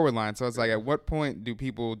pay it forward line. So it's like, at what point do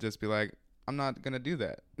people just be like, I'm not gonna do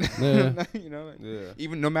that? Yeah. You know, like, Yeah.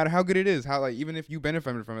 even no matter how good it is, how like even if you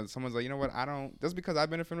benefited from it, someone's like, you know what, I don't. Just because I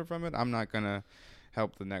benefited from it, I'm not gonna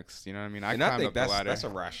help the next. You know what I mean? And I climbed think up the ladder. that's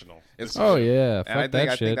irrational. It's Oh yeah. Fuck and I that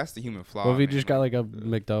think shit. that's the human flaw. Well, if you man. just got like a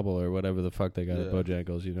McDouble or whatever the fuck they got at Yeah.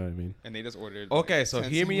 Bojangles, you know what I mean? and they just ordered. Okay, like, so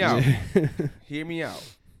 10 hear me sandwiches. out. Hear me out.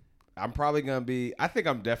 I'm probably gonna be. I think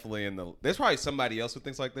I'm definitely in the. There's probably somebody else who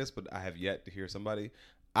thinks like this, but I have yet to hear somebody.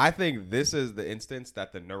 I think this is the instance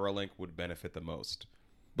that the Neuralink would benefit the most,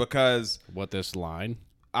 because What, this line?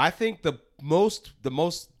 I think the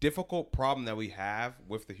most difficult problem that we have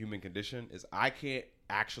with the human condition is I can't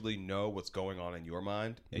actually know what's going on in your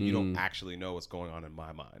mind, and you don't actually know what's going on in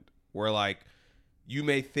my mind. Where like you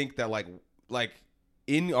may think that like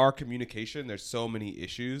in our communication, there's so many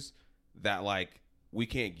issues that like we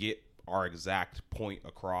can't get our exact point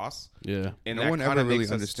across, Yeah. and No that one kind ever of really makes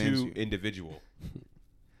us understands too you. individual.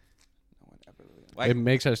 No one ever really Like It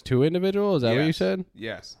makes us too individual. Is that what you yes, said?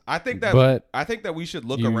 Yes, I think that. But I think that we should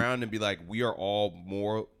look you- around and be like, we are all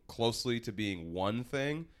more closely to being one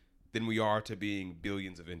thing than we are to being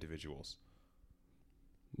billions of individuals.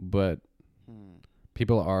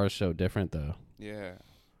 people are so different though. Yeah.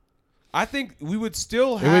 I think we would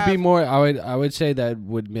still It have. would be more. I would say that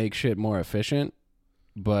would make shit more efficient,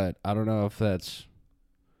 but I don't know if that's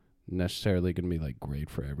necessarily going to be like great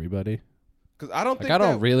for everybody. because I don't Like think I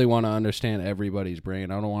don't that, really want to understand everybody's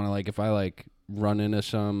brain. I don't want to like if I like run into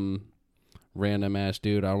some random ass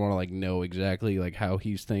dude, I don't want to like know exactly like how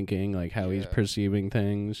he's thinking, like how he's Yeah. perceiving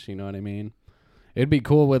things. You know what I mean? It'd be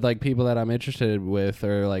cool with like people that I'm interested with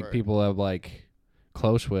or like Right. people I'm like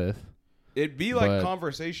close with. it'd be like but-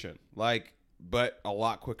 conversation, like but a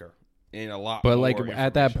lot quicker and a lot. But more like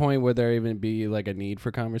at that information. point, would there even be like a need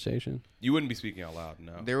for conversation? you wouldn't be speaking out loud.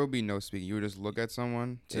 No. There will be no speaking. You would just look at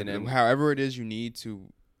someone, And then- however it is you need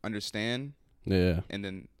to understand, Yeah. and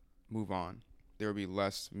then move on. There will be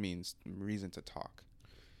less reason to talk.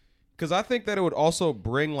 Because I think that it would also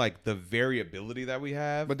bring like the variability that we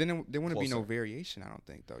have. But then there wouldn't be no Closer. variation, I don't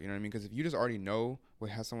think, though. You know what I mean? Because if you just already know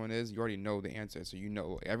how someone is, you already know the answer. So you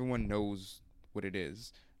know, like, everyone knows what it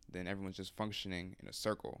is. Then everyone's just functioning in a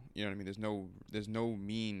circle. You know what I mean? There's no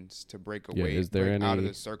means to break Yeah, away is there out of any-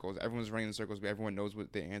 the circles. Everyone's running in circles, but everyone knows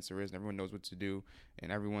what the answer is, and everyone knows what to do,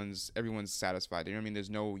 and everyone's satisfied. You know what I mean? There's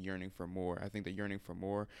no yearning for more. I think the yearning for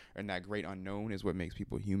more and that great unknown is what makes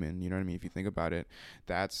people human. You know what I mean? If you think about it,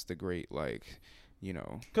 that's the great, like, you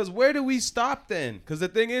know, Because where do we stop then? Because the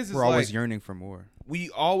thing is we're always like yearning for more. we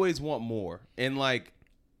always want more, and like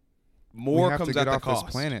We more have comes to get at the off cost.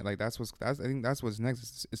 this planet. Like I think that's what's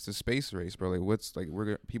next. It's the space race, bro.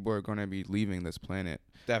 Like people are gonna be leaving this planet.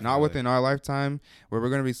 Definitely. Not within our lifetime, where we're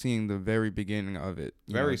gonna be seeing the very beginning of it.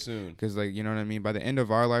 Very soon. Because like, you know what I mean. By the end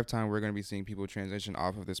of our lifetime, we're gonna be seeing people transition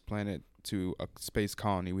off of this planet to a space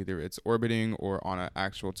colony, whether it's orbiting or on an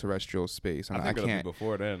actual terrestrial space. I And think it'll be can't.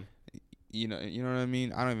 before then. You know what I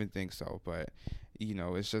mean. I don't even think so, but you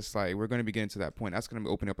know, it's just like we're going to be getting to that point. That's going to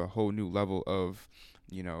open up a whole new level of,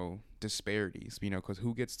 you know, disparities, you know, because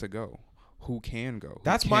who gets to go? Who can go?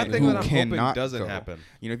 That's my thing that I'm hoping cannot doesn't go? happen.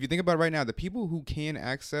 You know, if you think about it right now, the people who can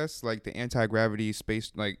access like the anti-gravity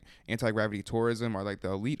space, like anti-gravity tourism, are like the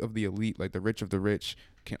elite of the elite, like the rich of the rich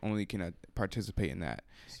can participate in that.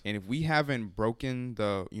 And if we haven't broken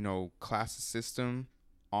the, you know, class system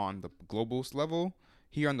on the global level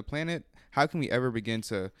here on the planet, how can we ever begin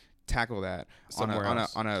to tackle that on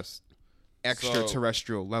a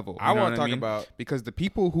extraterrestrial level? I want to talk about, because the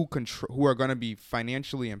people who are going to be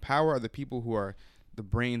financially empowered are the people who are the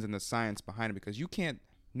brains and the science behind it. Because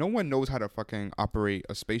no one knows how to fucking operate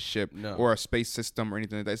a spaceship or a space system or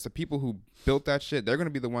anything like that. It's the people who built that shit. They're going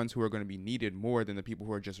to be the ones who are going to be needed more than the people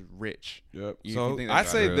who are just rich. Yep. So I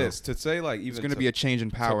say this to say, like, even it's going to be a change in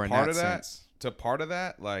power in that sense. To part of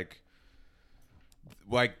that, like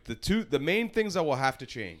the main things that will have to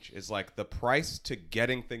change is like the price to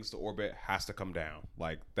getting things to orbit has to come down.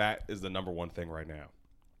 Like that is the number one thing right now.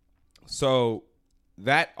 So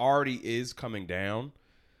that already is coming down,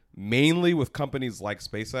 mainly with companies like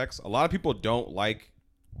SpaceX. A lot of people don't like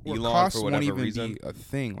Elon cost for whatever won't even reason. Be a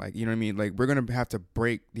thing, like, you know what I mean? Like, we're gonna have to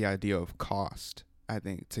break the idea of cost, I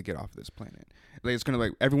think, to get off this planet. Like, it's gonna,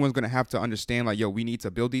 like, everyone's gonna have to understand, like, yo, we need to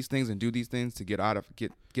build these things and do these things to get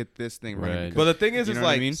this thing running. Right. But the thing is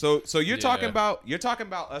like, I mean? so you're talking about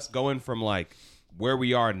us going from like where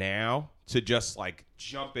we are now to just like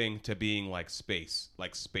jumping to being like space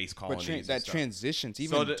colonies. But that transition to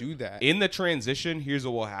even do that. In the transition, here's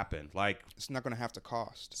what will happen. Like, it's not going to have to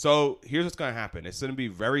cost. So here's what's going to happen. It's going to be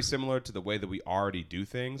very similar to the way that we already do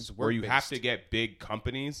things, where you have to get big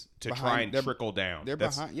companies to try and trickle down. They're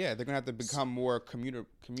behind. Yeah, they're going to have to become more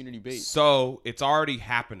community based. So it's already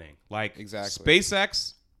happening. Like, exactly.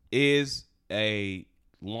 SpaceX is a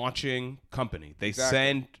launching company. They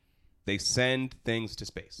send things to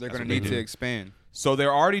space. They're going to need to expand. So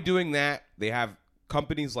they're already doing that. They have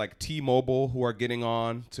companies like T-Mobile who are getting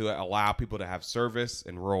on to allow people to have service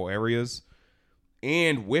in rural areas.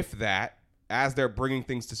 And with that, as they're bringing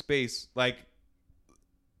things to space, like,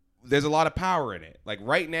 there's a lot of power in it. Like,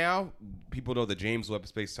 right now, people know the James Webb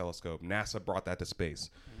Space Telescope. NASA brought that to space.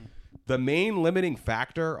 The main limiting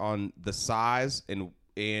factor on the size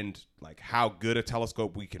and like how good a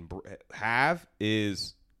telescope we can have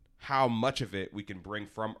is how much of it we can bring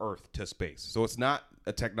from Earth to space. So it's not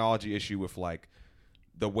a technology issue with like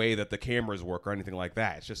the way that the cameras work or anything like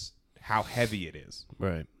that. It's just how heavy it is.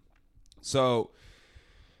 Right. So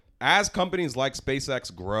as companies like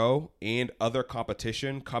SpaceX grow and other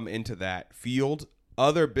competition come into that field,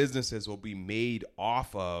 other businesses will be made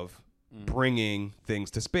off of bringing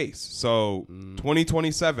things to space. So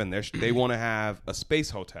 2027, they want to have a space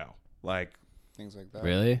hotel. Like, things like that.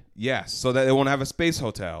 Really? Yes. So that they want to have a space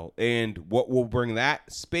hotel. And what will bring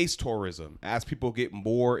that? Space tourism. As people get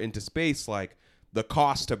more into space, like, the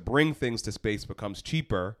cost to bring things to space becomes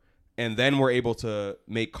cheaper. And then we're able to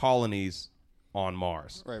make colonies on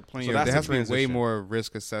Mars. Right. So there has to be way more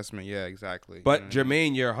risk assessment. Yeah, exactly. But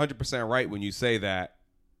Jermaine, you're 100% right when you say that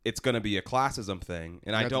it's going to be a classism thing.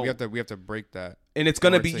 And we have to break that. And it's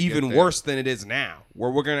going to be even worse than it is now, where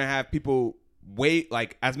we're going to have people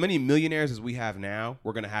like, as many millionaires as we have now,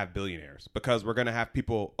 we're going to have billionaires, because we're going to have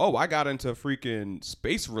people, I got into freaking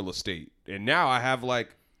space real estate and now I have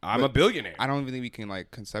like, I'm a billionaire. I don't even think we can like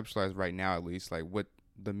conceptualize right now, at least, like what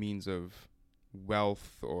the means of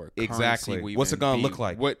wealth or exactly what's it going to look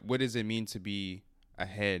like. What does it mean to be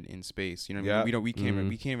ahead in space? You know what I mean? We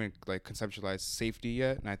can't even like conceptualize safety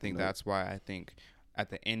yet. And I think that's why I think at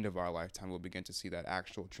the end of our lifetime, we'll begin to see that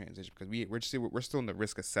actual transition, because we're still in the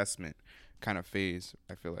risk assessment kind of phase.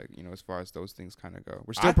 I feel like, you know, as far as those things kind of go,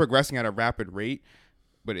 we're still progressing at a rapid rate,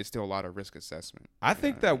 but it's still a lot of risk assessment. I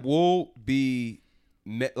think that we'll be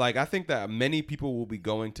like, I think that many people will be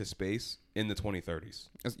going to space in the 2030s.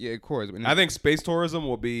 Yeah, of course. I think space tourism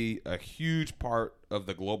will be a huge part of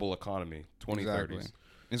the global economy. 2030s. Exactly.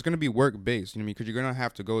 It's going to be work based, you know what I mean? Because you're going to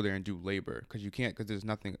have to go there and do labor, because you can't, because there's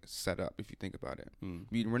nothing set up if you think about it.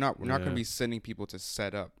 We're not going to be sending people to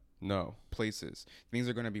set up places. Things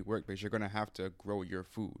are going to be work based. You're going to have to grow your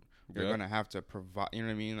food. You're going to have to provide, you know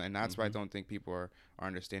what I mean? And that's why I don't think people are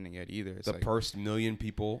understanding it either. It's the like, first million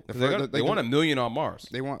people. They want 1 million on Mars.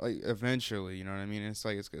 They want, like, eventually, you know what I mean? It's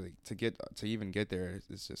like, to even get there,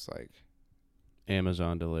 it's just like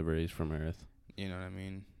Amazon deliveries from Earth. You know what I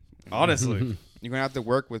mean? Honestly, you're gonna have to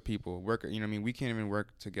work with people. You know what I mean? We can't even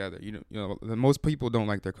work together. You know, most people don't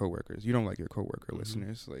like their coworkers. You don't like your coworker,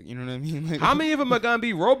 listeners. Like, you know what I mean? Like, how many of them are gonna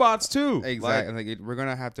be robots too? Exactly. Like, we're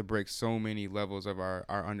gonna have to break so many levels of our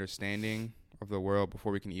understanding of the world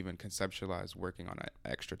before we can even conceptualize working on an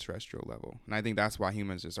extraterrestrial level. And I think that's why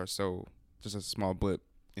humans just are so just a small blip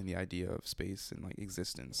in the idea of space and like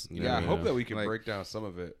existence. Yeah, I hope that we can break down some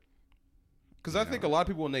of it. Because I think a lot of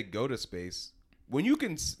people, when they go to space, when you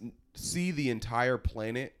can see the entire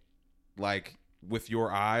planet, like with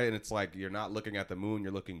your eye, and it's like you're not looking at the moon,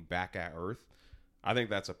 you're looking back at Earth. I think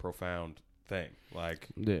that's a profound thing. Like,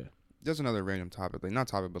 Yeah. Just another random topic, like not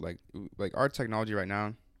topic, but like our technology right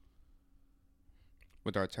now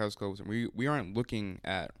with our telescopes, we aren't looking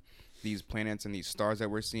at these planets and these stars that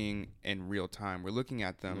we're seeing in real time. We're looking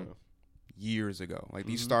at them years ago. Like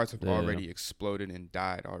these stars have already exploded and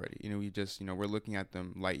died already. We're looking at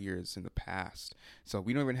them light years in the past. So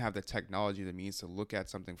we don't even have the technology that means to look at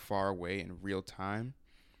something far away in real time.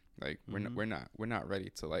 Like we're not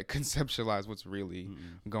ready to like conceptualize what's really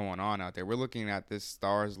going on out there. We're looking at this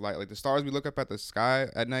stars like the stars we look up at the sky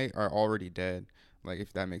at night are already dead. Like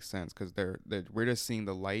if that makes sense, because we're just seeing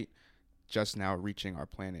the light just now reaching our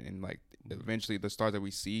planet, and like eventually the stars that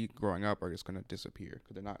we see growing up are just gonna disappear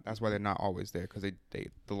because they're not. That's why they're not always there, because the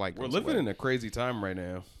light. We're living in a crazy time right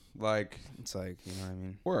now. Like it's like, you know what I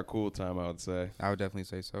mean. We're a cool time, I would say. I would definitely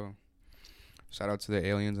say so. Shout out to the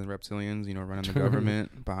aliens and reptilians, running the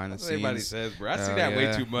government behind the scenes. Everybody says, bro. I see that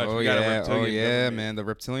way too much. We got a reptilian government. Man. The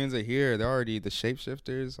reptilians are here. They're already the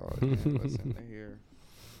shapeshifters. Oh, man, listen, they're here.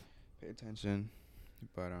 Pay attention.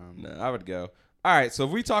 But no, I would go. All right, so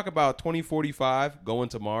if we talk about 2045 going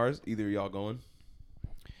to Mars, either of y'all going?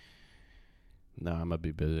 No, I'm gonna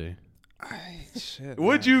be busy. Shit.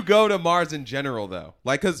 Would you go to Mars in general though?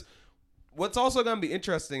 Like, cause what's also gonna be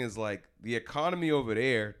interesting is like the economy over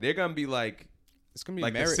there. They're gonna be like. It's gonna be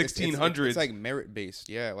like merit. the 1600s. It's like merit based,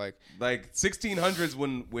 yeah. Like 1600s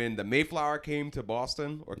when the Mayflower came to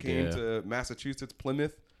Boston or came to Massachusetts,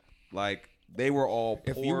 Plymouth, like they were all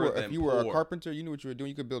poor. If you were a carpenter, you knew what you were doing.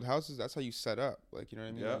 You could build houses. That's how you set up. Like, you know what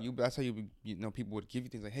I mean? Yeah. That's how people would give you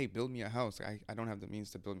things like, hey, build me a house. I don't have the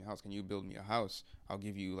means to build me a house. Can you build me a house? I'll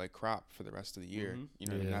give you like crop for the rest of the year. You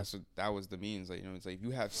know, and that was the means. Like, it's like if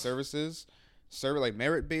you have services. Like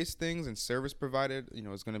merit-based things and service provided,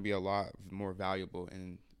 it's going to be a lot more valuable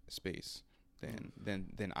in space than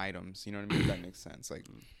items. You know what I mean? If that makes sense. Like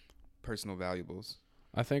personal valuables.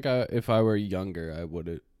 I think if I were younger, I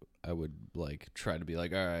would like try to be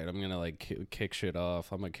like, all right, I'm gonna like kick shit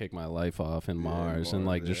off. I'm gonna kick my life off in Mars and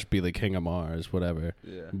like just be the king of Mars, whatever.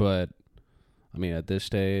 Yeah. But I mean, at this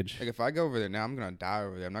stage, like if I go over there now, I'm gonna die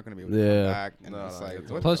over there. I'm not gonna be able to come back. And it's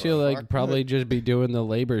like, plus you'll like probably just be doing the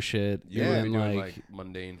labor shit. Yeah, doing like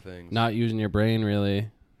mundane things, not using your brain really.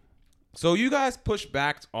 So you guys push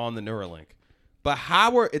back on the Neuralink, but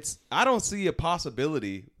I don't see a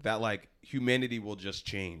possibility that like humanity will just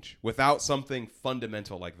change without something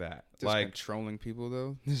fundamental like that. Just like controlling people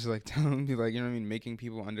though, just like telling people, like, you know what I mean, making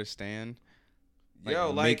people understand.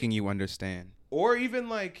 Like, making you understand, or even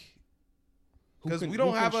like. Because we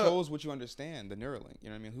don't have controls what you understand, the Neuralink. You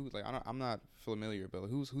know what I mean? I'm not familiar, but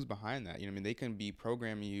who's behind that? You know what I mean? They can be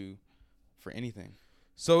programming you for anything.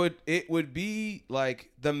 So it would be like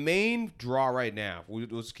the main draw right now.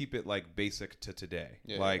 Let's keep it like basic to today.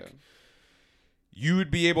 Yeah, you would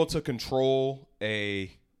be able to control a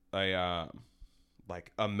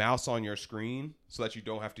mouse on your screen so that you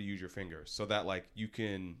don't have to use your fingers. So that like you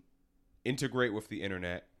can integrate with the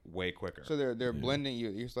internet way quicker. So they're blending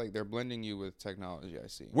you. It's like they're blending you with technology. I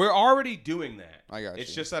see. We're already doing that. I got you.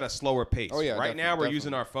 It's just at a slower pace. Oh yeah. Right now we're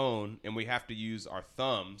using our phone and we have to use our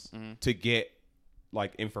thumbs to get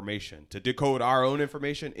like information, to decode our own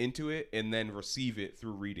information into it and then receive it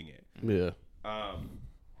through reading it. Yeah.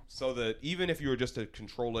 So that even if you were just to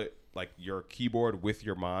control it like your keyboard with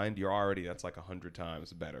your mind, that's like 100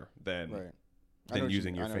 times better than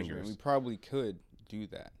using your fingers. We probably could do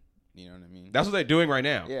that. You know what I mean? That's what they're doing right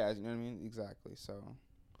now. Yeah, you know what I mean? Exactly. So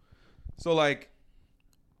like,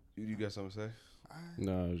 you got something to say?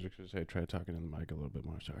 No, I was just gonna say try talking in the mic a little bit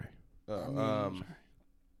more. Sorry. Sorry.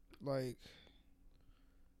 Like,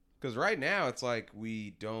 because right now it's like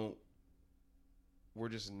we're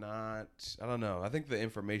just not. I don't know. I think the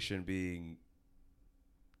information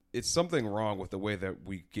it's something wrong with the way that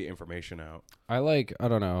we get information out. I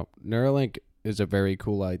don't know. Neuralink is a very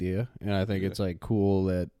cool idea, and I think it's like cool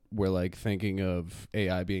that we're like thinking of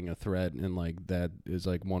AI being a threat, and like that is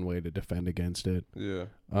like one way to defend against it. Yeah.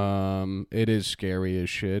 It is scary as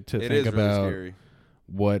shit to think about really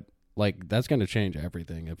what like that's gonna change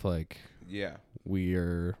everything if like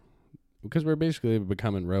because we're basically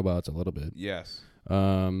becoming robots a little bit. Yes.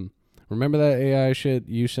 Remember that AI shit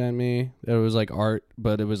you sent me? It was like art,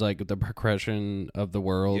 but it was like the progression of the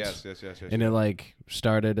world. Yes. And it like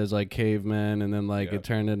started as like cavemen, and then like Yeah. it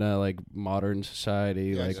turned into like modern society,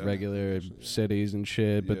 Yeah, like yeah. regular Actually, yeah. cities and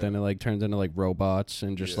shit. But Yeah. then it like turns into like robots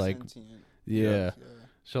and just Yeah. like Sentient. yeah.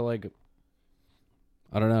 So like,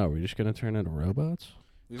 I don't know. Are we just gonna turn into robots?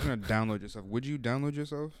 You're just gonna download yourself. Would you download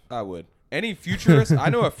yourself? I would. Any futurist? I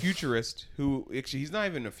know a futurist who actually he's not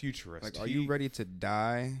even a futurist. Like, are you ready to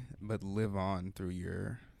die but live on through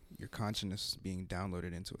your consciousness being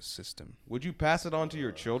downloaded into a system? Would you pass it on to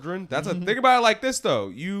your children? That's a think about it like this though.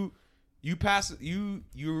 You pass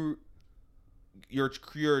you're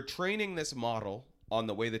training this model on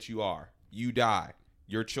the way that you are. You die.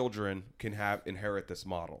 Your children can inherit this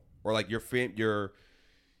model, or like your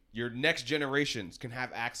next generations can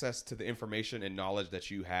have access to the information and knowledge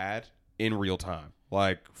that you had in real time,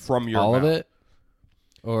 like from your All of mouth. it,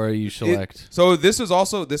 or you select. So this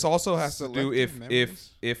also has to do Selective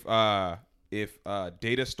if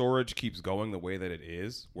data storage keeps going the way that it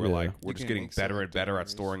is, where Yeah. like we're You just can getting make better and selective better at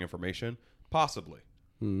memories. storing information, possibly.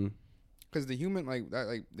 Because the human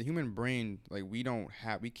the human brain, like we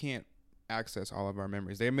can't access all of our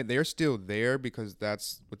memories. They're still there because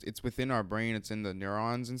it's within our brain. It's in the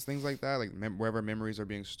neurons and things like that, like wherever memories are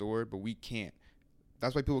being stored. But we can't.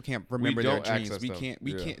 That's why people can't remember their don't dreams. access We them. can't.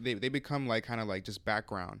 We Yeah. can't. They become like kind of like just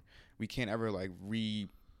background. We can't ever like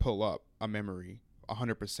pull up a memory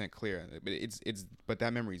 100% clear. But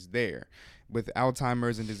that memory's there. With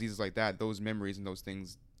Alzheimer's and diseases like that, those memories and those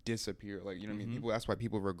things disappear. Like, you know what I mean? People. That's why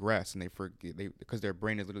people regress and they forget. Because their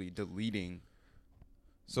brain is literally deleting.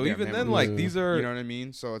 So their even then, memories. like Yeah. these are You know what I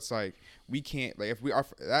mean? So it's like we can't like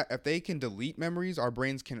if they can delete memories, our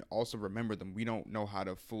brains can also remember them. We don't know how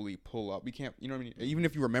to fully pull up. We can't. You know what I mean? Even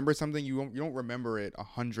if you remember something, you don't remember it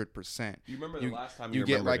 100%. you remember the last time You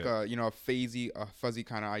get like remembered it. a fuzzy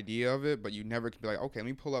kind of idea of it, but you never can be like, okay, let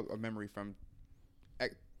me pull up a memory from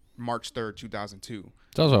March 3rd, 2002.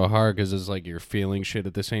 It's also hard because it's like you're feeling shit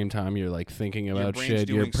at the same time. You're like thinking Your about brain's shit.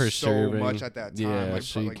 You're doing so preserving much at that time. Yeah, like,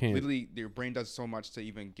 so you like can't. literally, your brain does so much to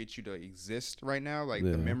even get you to exist right now. Like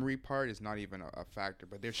Yeah. the memory part is not even a factor,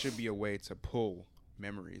 but there should be a way to pull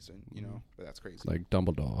memories, and but that's crazy. Like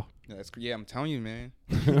Dumbledore. Yeah, I'm telling you, man.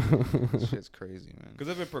 This shit's crazy, man. Because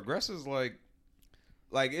if it progresses, like,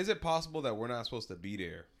 is it possible that we're not supposed to be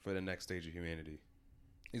there for the next stage of humanity?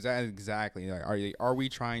 Is that exactly? Like, are we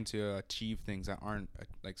trying to achieve things that aren't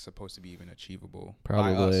like supposed to be even achievable?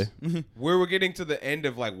 Probably. Where we're getting to the end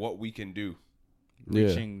of like what we can do. Yeah.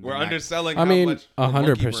 Reaching We're the max- underselling. I how mean, much the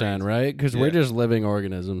 100%, monkey right? Because we're Yeah. just living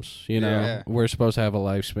organisms. You know, Yeah. we're supposed to have a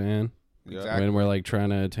lifespan. Yeah. Exactly. When we're like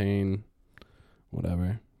trying to attain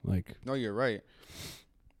whatever, like No, you're right.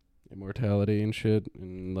 immortality and shit,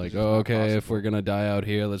 and like, It's just oh, not okay, if possible. we're gonna die out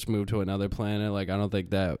here, let's move to another planet. Like, I don't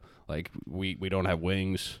think that, like, we don't have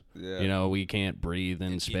wings. Yeah. You know, we can't breathe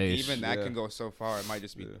in space. Even that Yeah. can go so far. It might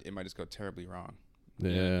just be. Yeah. It might just go terribly wrong.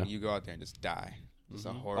 yeah. You go out there and just die. It's a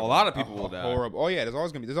Mhm. horrible. A lot of people will die. Horrible. Oh yeah, there's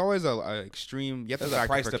always gonna be. There's always a extreme. You have There's to a factor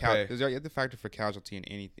price for to pay. you have to factor for casualty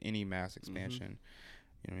in any mass expansion.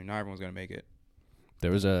 You know, not everyone's gonna make it.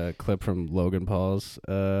 There was a clip from Logan Paul's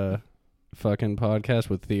fucking podcast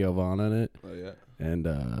with Theo Vaughn on it, Oh yeah. and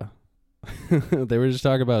they were just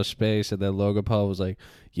talking about space, and then Logan Paul was like,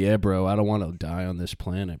 "Yeah, bro, I don't want to die on this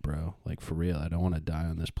planet, bro. Like, for real, I don't want to die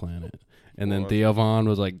on this planet." And then Well, Theo Vaughn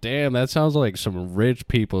was like, "Damn, that sounds like some rich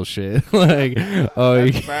people shit." Like, oh,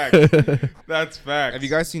 That's you- facts. That's facts. Have you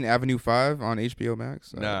guys seen Avenue 5 on HBO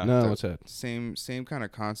Max? Nah. no, what's that? Same kind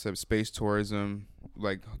of concept. Space tourism,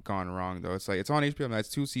 like gone wrong though. It's like it's on HBO Max.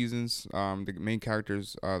 2 seasons. The main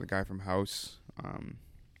character's the guy from House.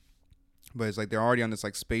 But it's like they're already on this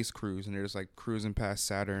like space cruise and they're just like cruising past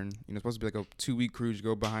Saturn. You know, it's supposed to be like a 2-week cruise. You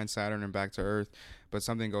go behind Saturn and back to Earth, but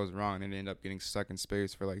something goes wrong and they end up getting stuck in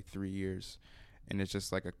space for like 3 years, and it's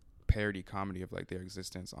just like a parody comedy of like their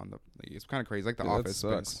existence on the. Like, it's kind of crazy, like The Yeah, that Office, but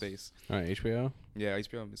in sucks. space. All right, HBO Yeah,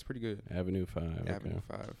 HBO. It's pretty good. Avenue 5. Avenue Okay.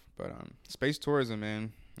 5. But space tourism,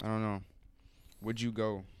 man. I don't know. Would you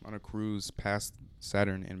go on a cruise past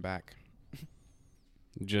Saturn and back?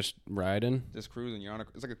 Just riding. Just cruising. You're on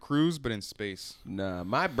it's like a cruise, but in space. Nah,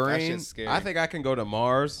 my brain. shit's scary. I think I can go to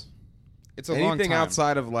Mars. It's a long Anything time.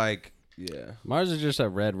 outside of like, yeah. Mars is just a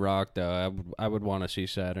red rock, though. I would want to see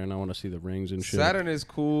Saturn. I want to see the rings and shit. Saturn is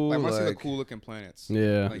cool. Like, I want to see the like- cool looking planets.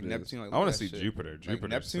 Yeah. Like It is. Neptune. Like, I want look to at see that shit. Jupiter. Like Jupiter's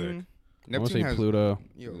Neptune. sick. I want to Neptune see has Pluto.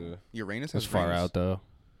 Yo, Yeah. Uranus That's has far rings. out, though.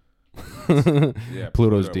 Yeah,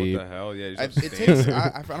 Pluto's Pluto, deep. What the hell? Yeah, you It just have to takes.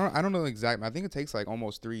 stand there. I don't know exactly. I think it takes like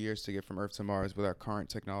almost 3 years to get from Earth to Mars with our current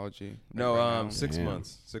technology. Like No, right now. 6 Damn.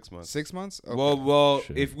 months. 6 months. 6 months. Okay. Well,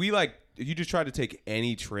 Shit. if if you just try to take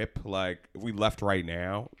any trip, like if we left right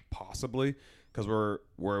now, possibly, because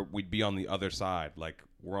we'd be on the other side. Like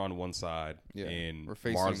we're on one side, yeah, and we're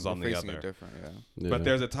facing, Mars is on we're the facing other. it different. Yeah, Yeah. But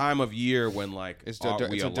there's a time of year when like it's we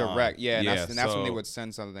it's a align. direct. Yeah, and that's when they so would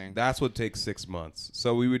send something. That's what takes 6 months.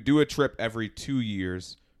 So we would do a trip every 2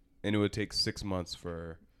 years, and it would take 6 months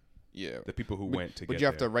for Yeah, the people who went to but get you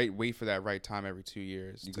have there. to wait for that right time every 2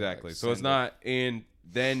 years. to, Exactly. like, So it's send it. not, and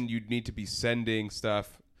then you'd need to be sending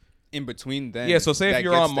stuff. in between. Then Yeah. So say if that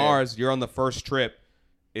you're gets on there. Mars, you're on the first trip.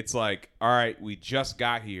 It's like, all right, we just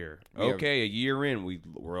got here. We have- Okay, a year in,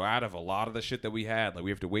 we're out of a lot of the shit that we had. Like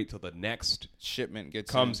we have to wait till the next shipment gets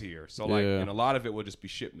comes in. here. So like, Yeah. and a lot of it will just be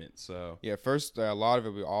shipment. So Yeah, first a lot of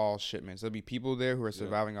it will be all shipments. There'll be people there who are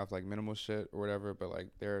surviving off like minimal shit or whatever, but like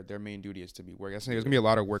their main duty is to be working. I think there's gonna be a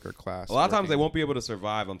lot of worker class. a lot of times they working. won't be able to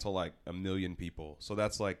survive until like 1 million people. So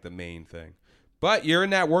that's like the main thing. But you're in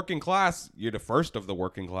that working class. You're the first of the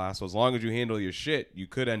working class. So as long as you handle your shit, you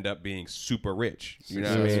could end up being super rich. You know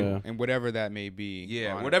what I mean? Yeah. And whatever that may be.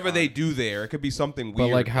 Yeah, on- whatever on- they do there, it could be something But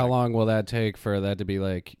weird. like, how long will that take for that to be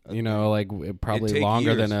like, you know, like probably take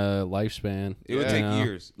longer years. than a lifespan? It would Yeah. take You know?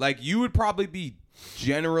 years. Like you would probably be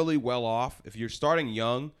generally well off if you're starting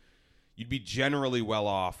young. You'd be generally well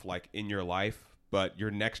off, like in your life. But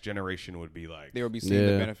your next generation would be like, They will be seeing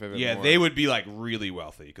the Yeah. benefit of it. yeah, more. they would be like really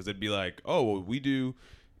wealthy because it'd be like, oh, well, we do.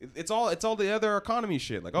 It's all the other economy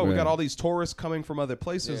shit. Like, oh, we Right. got all these tourists coming from other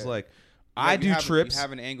places. Yeah. Like, Yeah, I you do have- trips. You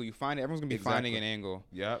have an angle. You find it. Everyone's gonna be finding an Exactly. angle,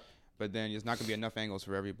 Yep. but then there's not gonna be enough angles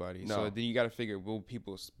for everybody. No. So then you got to figure: will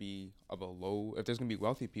people be of a low? If there's gonna be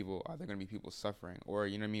wealthy people, are there gonna be people suffering, or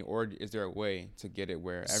you know what I mean? Or is there a way to get it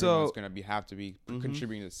where So- everyone's gonna have to be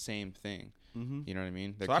contributing the same thing? Mm-hmm. You know what I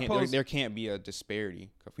mean? So I pose- There can't be a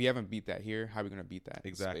disparity. If we haven't beat that here, how are we gonna beat that? in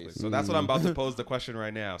Exactly. space? So that's what I'm about to pose the question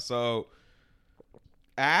right now. So,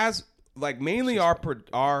 as like mainly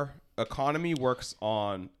our economy works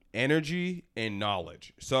on energy and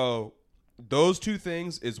knowledge. So those two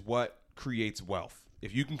things is what creates wealth.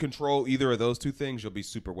 If you can control either of those two things, you'll be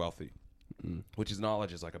super wealthy. Which is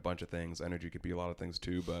knowledge is like a bunch of things. Energy could be a lot of things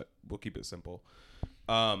too, but we'll keep it simple.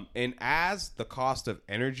 And as the cost of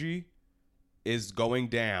energy is going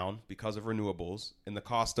down because of renewables, and the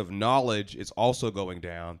cost of knowledge is also going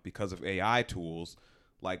down because of AI tools,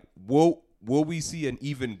 like will we see an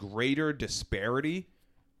even greater disparity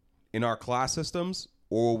in our class systems,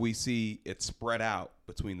 or will we see it spread out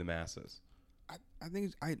between the masses? I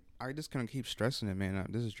think I just kind of keep stressing it, man.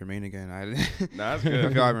 This is Jermaine again. Nah, that's I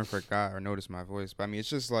good. feel I even forgot or noticed my voice, but I mean, it's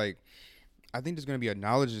just like I think there's gonna be a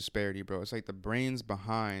knowledge disparity, bro. It's like the brains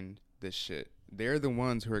behind this shit. They're the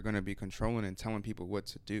ones who are gonna be controlling and telling people what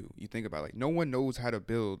to do. You think about it, like no one knows how to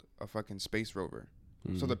build a fucking space rover.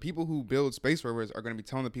 So the people who build space rovers are gonna be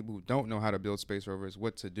telling the people who don't know how to build space rovers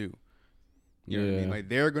what to do. You know what I mean? Yeah. Like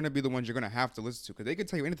they're gonna be the ones you're gonna have to listen to because they can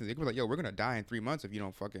tell you anything. They can be like, "Yo, we're gonna die in 3 months if you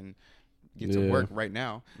don't fucking get to Yeah. work right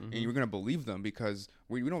now," and you're gonna believe them because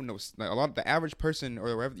we don't know. Like, a lot of the average person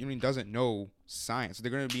or whatever you mean doesn't know science.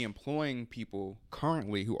 They're gonna be employing people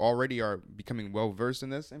currently who already are becoming well versed in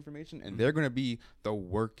this information, and they're gonna be the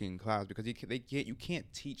working class because you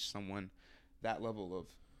can't teach someone that level of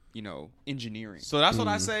engineering. So that's what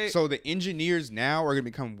I say. So the engineers now are going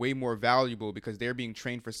to become way more valuable because they're being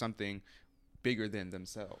trained for something bigger than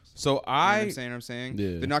themselves. So You know what I'm saying?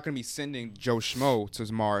 Yeah. They're not going to be sending Joe Schmo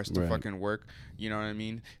to Mars to Right. fucking work. You know what I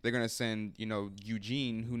mean? They're going to send,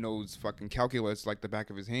 Eugene, who knows fucking calculus like the back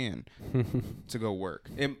of his hand, to go work.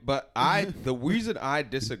 But the reason I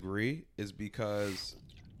disagree is because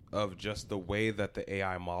of just the way that the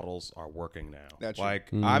AI models are working now. That's true. like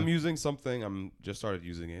I'm using something. I'm just started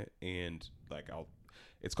using it, and like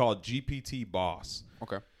it's called GPT Boss.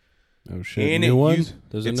 Okay. Oh shit! And New it one? use-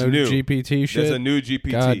 There's a it's new new. GPT shit. There's a new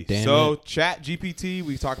GPT. God damn so it. Chat GPT,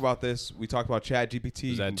 we talk about this. We talked about Chat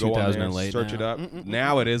GPT. Is that You can go on 2000 there, and late search now? it up.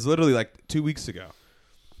 Now it is literally like 2 weeks ago.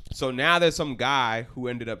 So now there's some guy who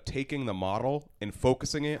ended up taking the model and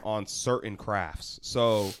focusing it on certain crafts.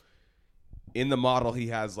 So in the model, he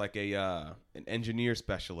has like an engineer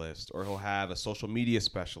specialist, or he'll have a social media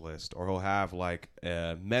specialist, or he'll have like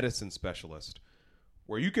a medicine specialist,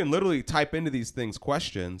 where you can literally type into these things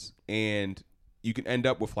questions and you can end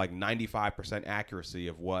up with like 95% accuracy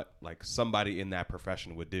of what like somebody in that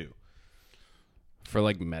profession would do. For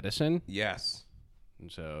like medicine. Yes.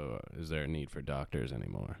 So is there a need for doctors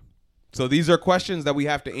anymore? So these are questions that we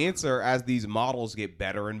have to answer as these models get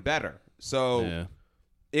better and better. So Yeah.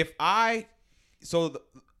 if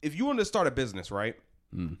you want to start a business, right?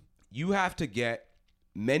 you have to get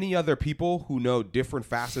many other people who know different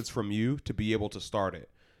facets from you to be able to start it.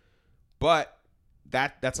 But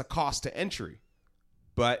that's a cost to entry.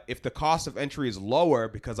 But if the cost of entry is lower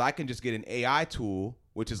because I can just get an AI tool,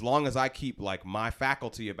 which as long as I keep like my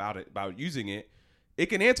faculty about using it, it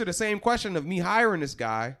can answer the same question of me hiring this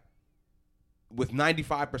guy with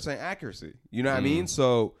 95% accuracy. You know what I mean?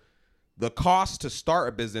 So the cost to start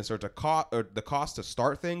a business or the cost to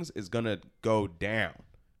start things is going to go down,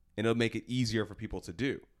 and it'll make it easier for people to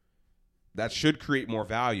do. That should create more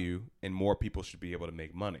value, and more people should be able to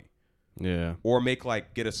make money. Yeah. Or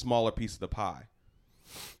get a smaller piece of the pie.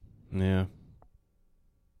 Yeah.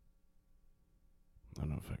 I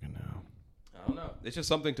don't fucking know. I don't know. It's just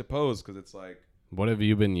something to pose because it's like. What have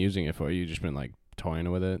you been using it for? You just been like toying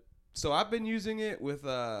with it? So I've been using it with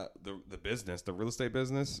the business, the real estate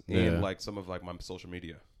business, Yeah. and like some of like my social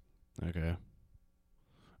media. Okay.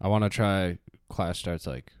 I want to try. Class starts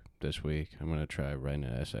like this week. I'm gonna try writing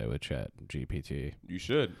an essay with Chat GPT. You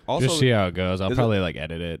should also Just see how it goes. I'll there's probably like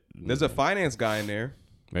edit it. There's a finance guy in there.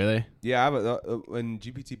 Really? Yeah, I have in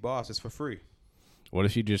GPT Boss. It's for free. What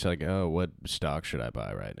if you just like, oh, what stock should I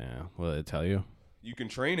buy right now? Will it tell you? You can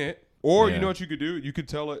train it, or Yeah. you know what you could do? You could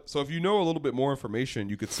tell it. So if you know a little bit more information,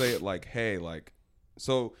 you could say it like, "Hey, like,"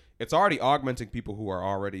 so it's already augmenting people who are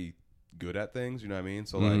already good at things. You know what I mean?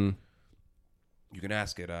 So like, you can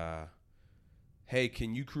ask it, "Hey,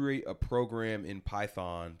 can you create a program in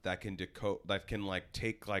Python that can decode, that can like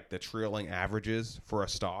take like the trailing averages for a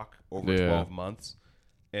stock over 12 months,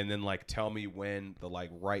 and then like tell me when the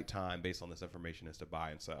like right time based on this information is to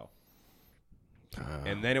buy and sell."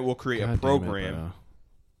 And then it will create a program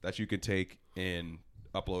that you could take and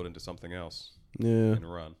upload into something else and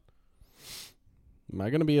run. Am I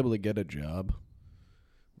gonna be able to get a job?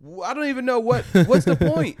 Well, I don't even know what's the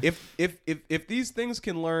point. If these things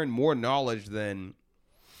can learn more knowledge than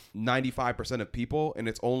 95% of people, and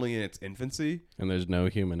it's only in its infancy, And there's no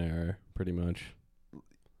human error, pretty much.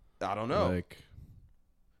 I don't know. Like,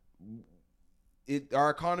 Our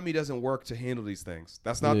economy doesn't work to handle these things.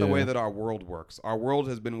 That's not the way that our world works. Our world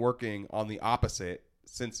has been working on the opposite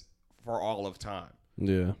for all of time.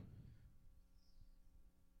 yeah.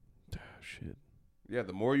 Shit. Yeah,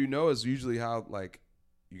 the more you know is usually how like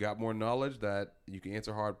you got more knowledge that you can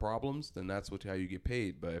answer hard problems, then that's how you get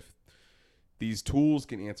paid. But if these tools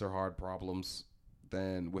can answer hard problems,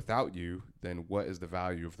 then without you, then what is the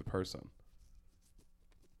value of the person?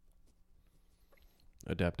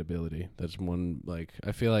 Adaptability. That's one, like,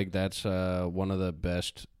 I feel like that's one of the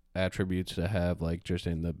best attributes to have, like, just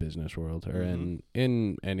in the business world or in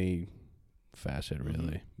any facet,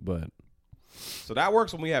 really. But so that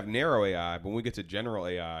works when we have narrow AI. But when we get to general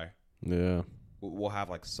AI, yeah, we'll have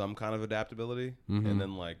like some kind of adaptability, and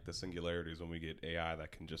then like the singularity is when we get AI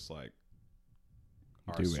that can just like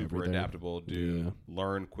are do super everything. adaptable,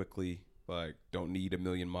 learn quickly, like don't need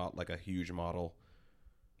like a huge model.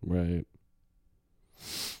 Right.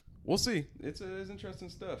 We'll see. It's interesting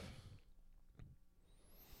stuff.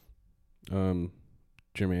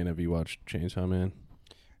 Jermaine, have you watched Chainsaw Man?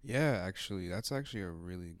 Yeah, actually, that's actually a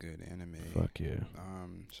really good anime. Fuck yeah.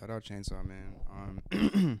 Shout out Chainsaw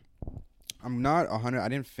Man. I'm not 100. I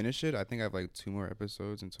didn't finish it. I think I have like 2 more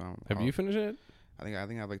episodes until I'm. Have you finished it? I think I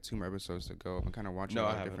have like 2 more episodes to go. I'm kind of watching No, a I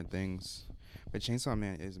lot of haven't. different things. But Chainsaw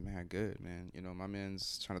Man is mad good, man. You know, my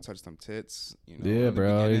man's trying to touch some tits. You know, Yeah, in the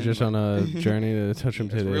bro. He's beginning, just on a journey to touch him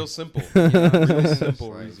It's today. real simple. Real simple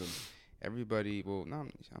Like, reason. Everybody, well, no,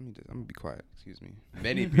 I'm gonna be quiet. Excuse me.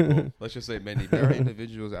 Many people. Let's just say many There are people.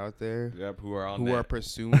 individuals out there Yep, who are on who that. are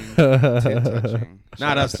pursuing tit touching.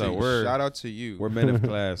 Not us, though. Shout out to you. We're men of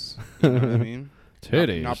class. You know what I mean?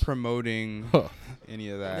 Titties. Not promoting Huh.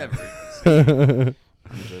 any of that. Never.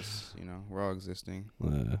 I'm just, you know, we're all existing.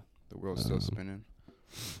 Uh, The world's still spinning.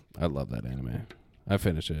 I love that anime. I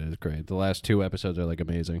finished it. It's great. The last 2 episodes are like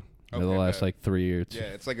amazing. Okay, the last bet. like 3 years. Yeah,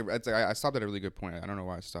 it's like I stopped at a really good point. I don't know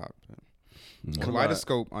why I stopped. Mm. What about-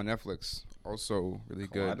 Kaleidoscope on Netflix also really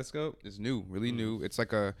good. Kaleidoscope It's new, really new. It's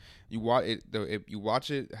like you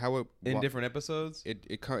watch it how it in different episodes.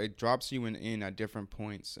 it drops you in at different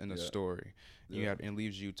points in the Yeah. story. It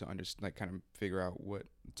leaves you to understand, like, kind of figure out what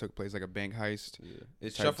took place, like a bank heist. Yeah.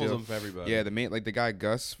 It type shuffles deal. them for everybody. Yeah, the guy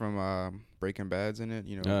Gus from Breaking Bad's in it.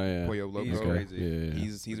 You know, Oh, yeah. Pollo Loco. He's crazy. Yeah.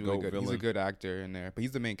 He's The really GOAT good. He's a villain. good actor in there, but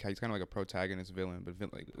he's the main character. He's kind of like a protagonist villain, but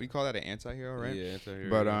like we call that an anti-hero, right? Yeah, anti-hero.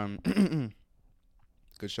 But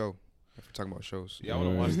good show. If we're talking about shows, Yeah, I want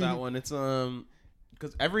to watch that one. It's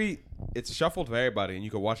because it's shuffled for everybody, and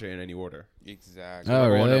you can watch it in any order. exactly. Oh,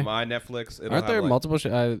 Go really? onto my Netflix. It'll Aren't there have, like, multiple?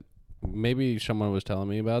 maybe someone was telling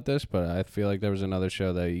me about this, but I feel like there was another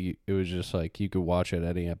show that it was just like you could watch it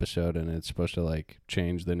any episode, and it's supposed to like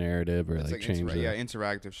change the narrative or It's like change.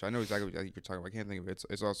 interactive show. I know exactly what you're talking about. I can't think of it.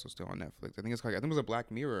 It's also still on Netflix. I think it's called. I think it was a Black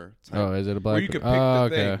Mirror. Type. Oh, is it a Black? Where you could pick oh,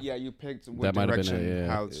 the okay. thing. Yeah, you picked what That might have been direction, it,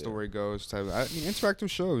 yeah. how the story goes. Type. I mean, interactive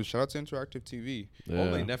shows. Shout out to interactive TV. Yeah.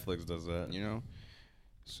 Only Netflix does that. You know,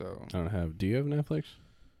 so I don't have. Do you have Netflix?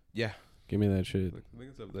 Yeah. Give me that shit. I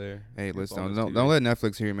think it's up there. hey, It's listen, on don't this TV. let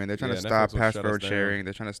Netflix hear you, man. They're trying to Yeah, stop Netflix will shut us password down. sharing.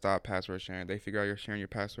 They're trying to stop password sharing. They figure out you're sharing your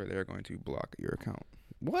password, they're going to block your account.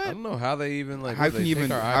 I What? don't know how they even like. How what, can they you take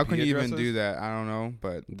even our how IP can you even addresses? do that? I don't know,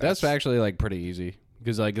 but That's actually like pretty easy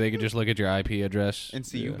because like they could just look at your IP address. and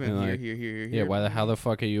see Yeah. you've been And, here, like, here, here, here. Yeah. How the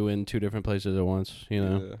fuck are you in 2 different places at once? You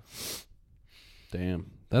know. Yeah.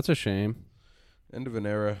 Damn. That's a shame. End of an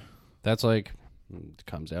era. That's like it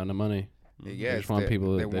comes down to money. Yeah, They just want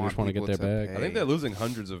people. They just want to get their bag. I think they're losing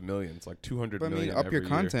hundreds of millions, like 200 But I million mean, up your every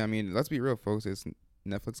content. year. I mean, let's be real, folks. Is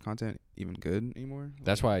Netflix content even good anymore?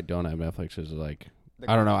 That's why I don't have Netflix. Is like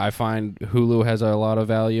I don't know. I find Hulu has a lot of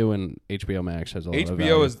value and HBO Max has a lot of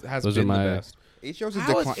value. HBO has Those are been my- the best. HBO's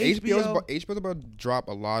How is HBO's about to drop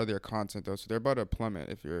a lot of their content though, so they're about to plummet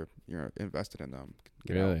if you're invested in them.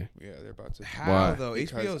 Get out. Really? Yeah, they're about to. How Why? though?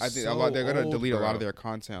 Because HBO I think a lot, they're gonna delete a lot of their. their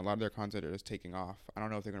content. A lot of their content is taking off. I don't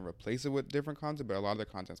know if they're gonna replace it with different content, but a lot of their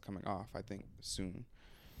content's coming off. I think soon.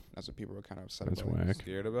 That's what people are kind of upset That's about. whack.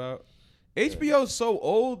 Scared about. HBO's so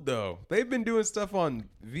old though. They've been doing stuff on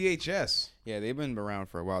VHS. Yeah, they've been around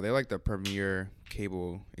for a while. They like the premier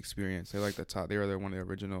cable experience. They like the top. They were one of the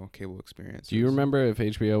original cable experiences. Do you remember if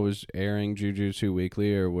HBO was airing Jujutsu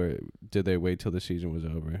Weekly or did they wait till the season was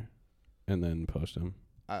over and then post them?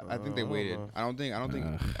 I think they I don't waited. know. I don't think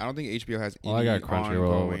HBO has Well, I any got Crunchyroll or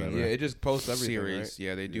ongoing whatever. Yeah, it just posts everything. series. Right?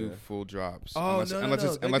 Yeah, they do Yeah. full drops. Oh, unless, no, unless no,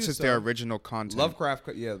 it's they unless do it's their some. original content. Lovecraft.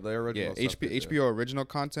 Yeah, their original. Yeah, stuff they did. HBO original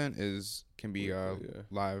content can be Yeah.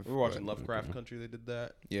 live. We were watching but- Lovecraft Country. They did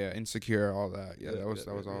that. Yeah, Insecure, all that. Yeah, that was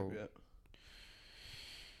all. Yeah,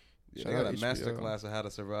 Shout they got out a HBO. master class of how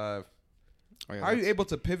to survive. Oh, yeah, How are you that's- able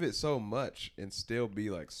to pivot so much and still be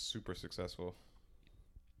like super successful?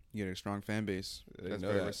 You get a strong fan base. They That's know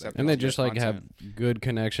very that. receptive. And they to your just like have content. good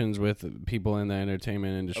connections with people in the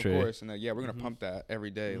entertainment Of industry. course, and yeah, we're gonna Mhm. pump that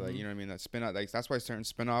every day. Like Mhm. you know what I mean. That spin-off, like that's why certain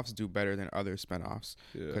spin-offs do better than other spin-offs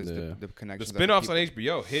Yeah. because Yeah. the The connections. that spin-offs people- on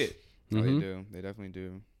HBO hit. Oh, Mhm. they do. They definitely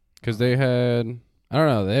do. Because they had, I don't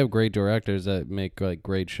know, they have great directors that make like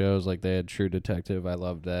great shows. Like they had True Detective. I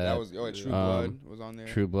loved that. That was True Um, Blood was on there.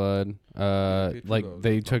 True Blood. True Like Blood was they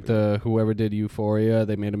really took popular. whoever did Euphoria,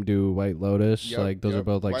 they made them do White Lotus. Yep, like those are yep.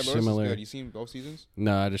 both like White Lotus is similar. good. You seen both seasons?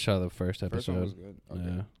 No, I just saw the first First one was episode. good.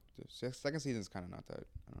 Okay. Yeah. The second season's kind of not that.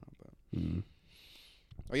 I don't know, but Mm.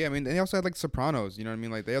 oh yeah, I mean they also had like Sopranos. You know what I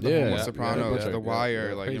mean? Like they have the Yeah, whole yeah, Sopranos, yeah, The yeah, Wire,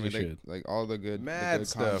 yeah, like I mean, crazy they, shit. like all the good Mad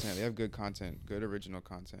stuff. content. They have good content, good original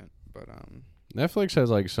content. But Netflix has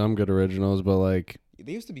like some good originals, but like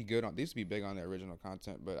they used to be good on. They used to be big on their original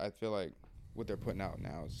content, but I feel like what they're putting out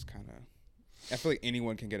now is kind of. I feel like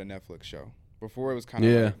anyone can get a Netflix show. Before it was kind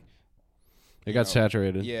of Yeah. like, it you got know,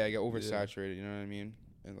 saturated. yeah, it got oversaturated. You know what I mean?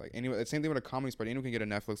 And like anyway, the same thing with a comedy special. Anyone can get a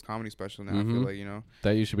Netflix comedy special now. I feel Mhm. like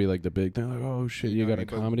That used to be like the big thing. Like, oh shit, you know got what a I mean?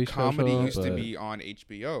 But comedy special. Comedy used to but- be on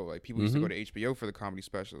HBO. Like people used to go Mhm. to HBO for the comedy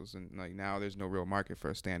specials, and like now there's no real market for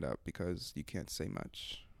a stand up because you can't say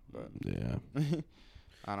much. But Yeah.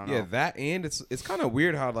 I don't know. Yeah, that and it's kind of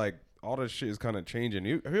weird how like all this shit is kind of changing.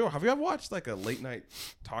 Have you ever watched like a late night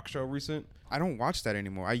talk show recent? I don't watch that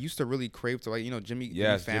anymore. I used to really crave to like Jimmy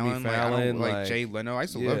Yes, Jimmy Fallon, like, I don't Fallon, like like- Jay Leno. I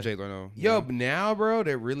used to Yeah. love Jay Leno. you Yo, know? but now, bro,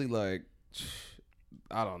 they're really like,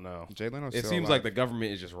 I don't know. Jay Leno. It seems like the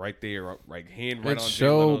government is just right there, like hand right It's on. Jay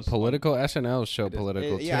so Leno's- political. SNL is so It is.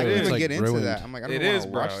 political yeah, I too. didn't It's even like get into ruined. that. I'm like, I don't It want is,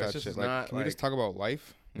 to bro. watch It's that just shit. not, Like, can we just talk about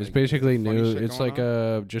life? It's Like, basically funny news. shit It's going like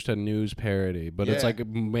on? just a news parody, but it's Yeah.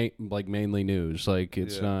 like like mainly news. Like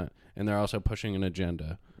it's Yeah. not, and they're also pushing an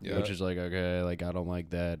agenda, Yeah. which is like okay, like I don't like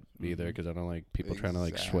that either Mhm. because I don't like people trying to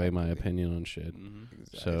like sway my Exactly. opinion on shit. Mhm.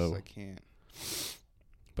 So- I can't.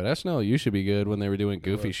 But SNL used to be good when they were doing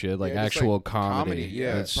goofy was. shit like Yeah, just, actual like, comedy. comedy,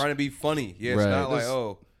 Yeah, Yeah. it's trying to be funny. Yeah, it's Right. not like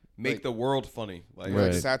This- make like- the world funny. Like, It's Right.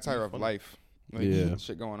 like satire of Funny. life. Like, Yeah.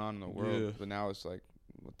 shit going on in the world. Yeah. But now it's like,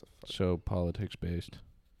 what the fuck? So politics based.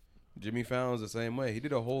 Jimmy Fallon's the same way. He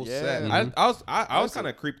did a whole Yeah. set. Mhm. I was Listen. kind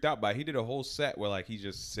of creeped out by. He did a whole set where like he's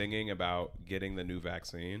just singing about getting the new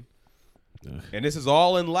vaccine, Ugh. and this is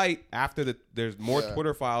all in light after there's more Yeah.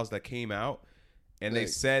 Twitter files that came out, and they Like,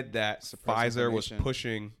 said that suppress Pfizer was information.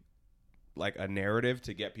 pushing like a narrative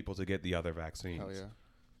to get people to get the other vaccines. Hell yeah.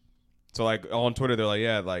 So like on Twitter, they're like,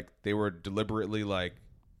 yeah, like they were deliberately like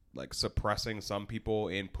suppressing some people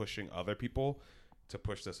and pushing other people to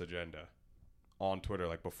push this agenda on Twitter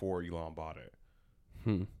like before Elon bought it.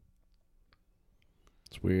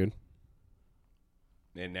 It's weird.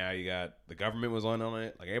 And now you got the government was on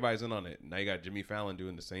it. Like everybody's in on it. Now you got Jimmy Fallon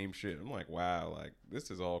doing the same shit. I'm like, wow, like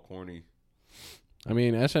this is all corny. I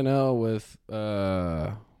mean, SNL with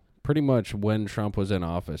pretty much when Trump was in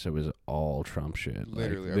office, it was all Trump shit.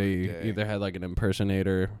 Literally like every they day. either had like an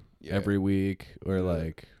impersonator Yeah. every week, or Yeah.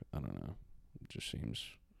 like I don't know. It just seems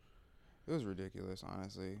It was ridiculous,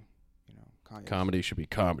 honestly. You know, Kanye's- comedy should be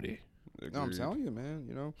comedy. No, I'm telling you, man.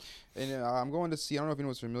 You know, and I'm going to see. I don't know if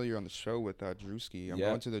anyone's familiar on the show with Drewski. I'm Yeah.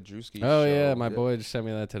 going to the Drewski. Oh show. yeah, my boy just sent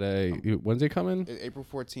me that today. When's he coming? April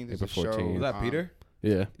 14th is April a show. 14th. Was that Peter?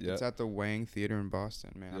 Yeah. Yeah. It's at the Wang Theater in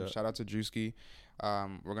Boston, man. Yeah. Shout out to Drewski.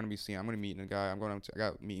 We're gonna be seeing. I'm gonna meet a guy. I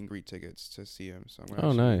got meet and greet tickets to see him. So I'm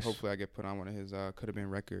gonna nice. Hopefully, I get put on one of his could have been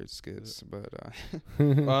record skits. But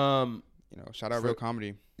Um, you know, shout out For- Real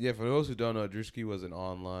Comedy, yeah. For those who don't know, Drewski was an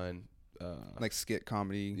online, like skit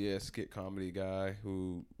comedy. skit comedy guy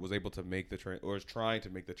who was able to make or is trying to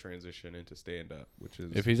make the transition into stand up, which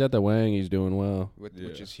is If he's at the Wang, he's doing well. Which Yeah.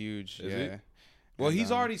 is huge. Is yeah. well, And,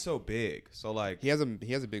 he's already so big, so like he has a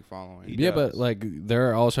big following. He Yeah, but does. like there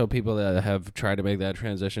are also people that have tried to make that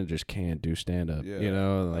transition, just can't do stand up. Yeah, You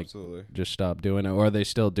know, like absolutely. just stop doing it, or they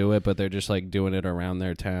still do it, but they're just like doing it around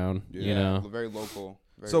their town. You Yeah. know, Very local.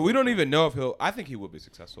 Very So we don't local. even know if he'll. I think he will be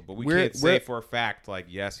successful, but We're- can't say we're- for a fact. Like,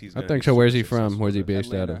 yes, he's. I gonna think be so. Where's super he from? successful Where's he with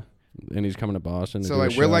based out of? Atlanta. And he's coming to Boston. To So, do a like,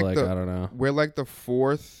 we're show, like I the- don't know. We're like the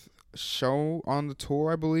fourth show on the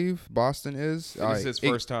tour, I believe. Boston is. it. This is his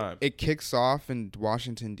first time. It kicks off in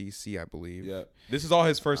Washington D.C., I believe. Yeah, this is all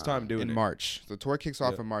his first time doing in it. March. The tour kicks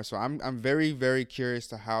off Yeah. in March, so I'm very very curious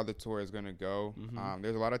to how the tour is gonna go. Mhm.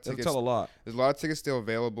 There's a lot of That'll tickets. tell a lot. There's a lot of tickets still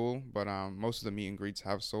available, but most of the meet and greets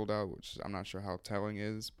have sold out, which I'm not sure how telling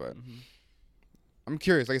is. But I'm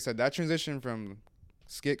curious. Like I said, that transition from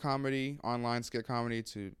skit comedy, online skit comedy,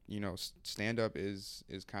 to stand up is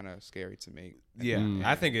kind of scary to make. Yeah, Mm.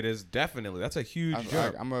 I think it is definitely. That's a huge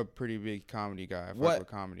jump. I'm a pretty big comedy guy. I fuck What- with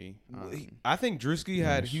comedy. I think Drewski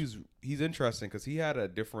had Nice. he's interesting because he had a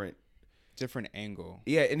different Different angle.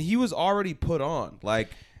 and he was already put on. Like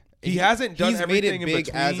he hasn't done He's made everything it in big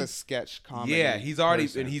between. as a sketch comedy. Yeah, he's already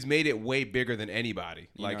person. and he's made it way bigger than anybody.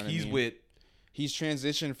 You know Like what I he's mean? with He's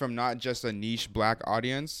transitioned from not just a niche black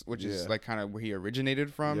audience, which Yeah. is like kind of where he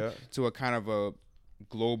originated from, Yeah. to a kind of a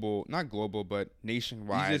global, not global, but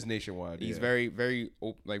nationwide. he's just nationwide. He's yeah. very, very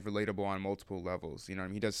like relatable on multiple levels. You know what I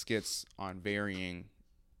mean? He does skits on varying,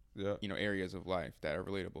 yeah. areas of life that are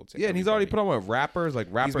relatable to. Yeah, and he's already put everybody. on with rappers. Like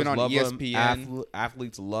rappers been on love ESPN. him.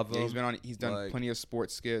 Athletes love him. Yeah, he's been on. He's done Like- plenty of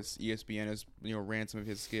sports skits. ESPN has ran some of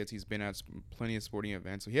his skits. He's been at plenty of sporting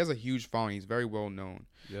events, so he has a huge following. He's very well known.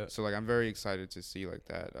 Yeah. So like I'm very excited to see like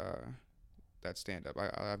that stand up.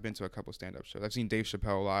 I've been to a couple stand up shows. I've seen Dave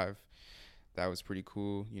Chappelle live. That was pretty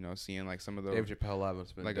cool. Seeing like some of the Dave Chappelle live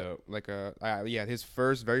has been like dope. his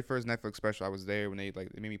very first Netflix special. I was there when they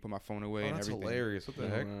made me put my phone away Oh, and that's everything. hilarious. What the Oh,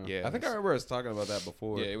 heck? wow. Yeah, I think I it's- remember us talking about that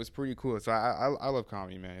before. Yeah, it was pretty cool. So I love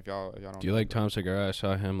comedy, man. If y'all don't. Do you know like that. Tom Segura? I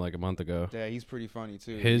saw him like a month ago. Yeah, he's pretty funny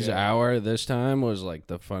too. His Yeah. hour this time was like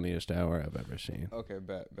the funniest hour I've ever seen. Okay,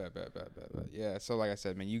 bet. Yeah, so like I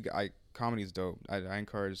said, man, comedy's dope. I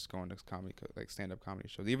encourage going to comedy, like stand up comedy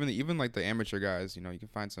shows. Even like the amateur guys, you can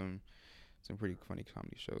find some pretty funny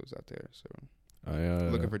comedy shows out there. So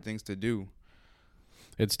looking for things to do.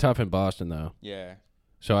 It's tough in Boston though. Yeah.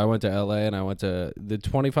 So I went to LA and I went to the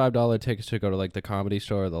 $25 tickets to go to like the Comedy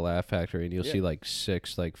Store or the Laugh Factory, and you'll Yeah. see like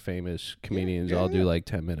 6 like famous comedians yeah, all do yeah. like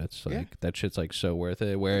 10 minutes. Like Yeah. that shit's like so worth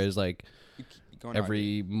it. Whereas like You going out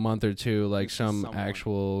every month or two, like see some someone.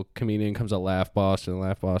 actual comedian comes to Laugh Boston.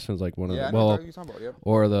 Laugh Boston's like one of Yeah, I the know well, what you're talking about. Yep.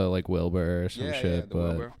 or the like Wilbur or some Yeah, shit. the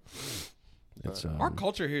but Wilbur. it's Our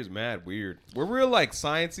culture here is mad weird. We're real like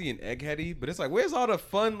sciencey and eggheady, but it's like where's all the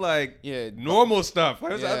fun like Yeah, normal stuff?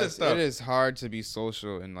 Where's the other yes, stuff? It is hard to be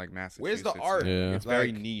social in like Where's Massachusetts. the art? Yeah. It's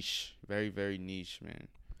very Like, niche. Very, very niche, man.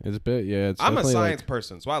 it's a bit It's I'm a definitely, science like,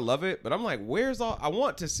 person, so I love it. But I'm like, where's all? I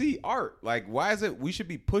want to see art. Like, why is it? We should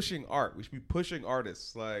be pushing art. We should be pushing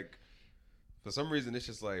artists. Like, for some reason, it's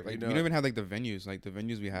just like, Like, we don't even have like the venues. Like the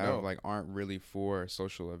venues we have No. like aren't really for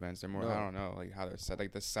social events. They're more. No. I don't know. Like how they're set.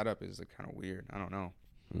 Like the setup is like kind of weird. I don't know.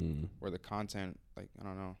 Or the content. Like I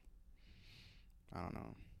don't know.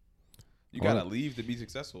 You gotta leave to be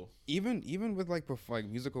successful. Even with like like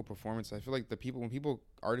musical performance, I feel like when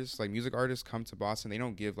artists like music artists come to Boston, they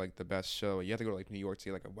don't give like the best show. You have to go to like New York to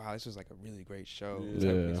get like wow, this was like a really great show type of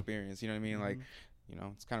Yeah. experience. You know what I mean? Like,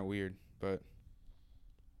 it's kind of weird, but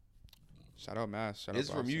Shout out Mass. Shout out It's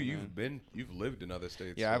from Boston, you. man. You've lived in other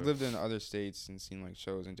states. Yeah, so. I've lived in other states and seen like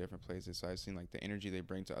shows in different places. So I've seen like the energy they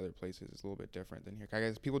bring to other places is a little bit different than here. I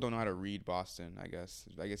guess people don't know how to read Boston. I guess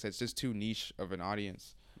it's just too niche of an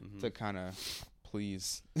audience to kind of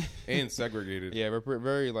please. And segregated. Yeah, we're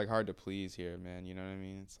very like hard to please here, man. You know what I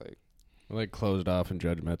mean? It's like closed off and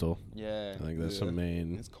judgmental. yeah. I think that's the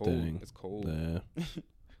main It's cold. thing. It's cold. Yeah.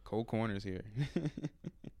 Cold corners here.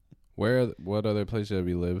 What other places have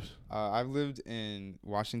you lived? I've lived in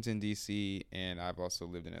Washington D.C. and I've also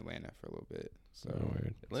lived in Atlanta for a little bit. So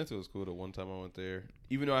Weird. Atlanta was cool. The one time I went there,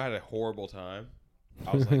 even though I had a horrible time,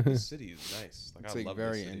 I was like, "This city is nice. Like, it's I like love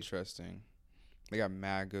very this city." interesting. They got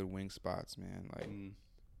mad good wing spots, man. Like,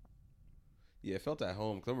 yeah, it felt at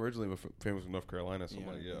home because I'm originally famous from North Carolina, so Yeah, I'm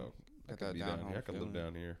like, yo, I got could that be down down home here. I could live feeling.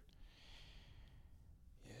 down here.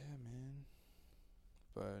 yeah, man.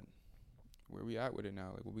 But where we at with it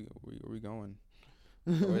now? Like, where we going?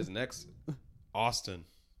 Where's next? Austin.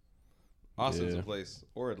 Austin's Yeah. a place,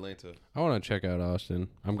 or Atlanta. I want to check out Austin.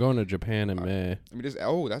 I'm going to Japan in May. Let me just.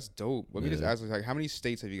 Oh, that's dope. Let me just ask, like, how many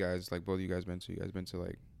states have you guys, like, both of you guys been to? You guys been to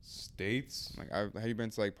like States. have you been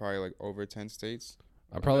to like probably like over 10 states?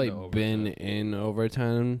 I've probably been to been Overton. in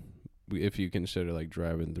Overton, if you consider like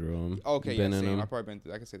driving through them. Okay, Been yeah, in same. 'em. I've probably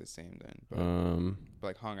been. I could say the same then. But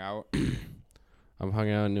like hung out. I've hung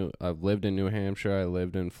out in I've lived in New Hampshire. I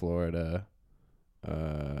lived in Florida.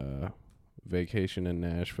 Vacation in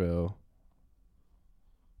Nashville.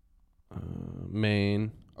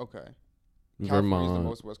 Maine. Okay. California's the Vermont.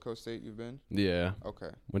 most West Coast state you've been? Yeah. Okay.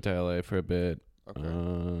 Went to LA for a bit.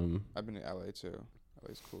 Okay. I've been to LA too.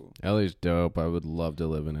 LA's cool. LA's dope. I would love to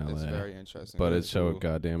live in LA. It's very interesting. but Really it's so cool.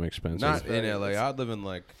 goddamn expensive. Not very- in LA. it's-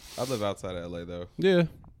 I'd live outside of LA though. yeah.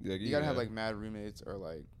 Like, You gotta have like mad roommates or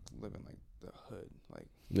like live in like the hood. Like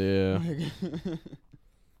Yeah.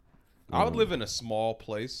 I would live in a small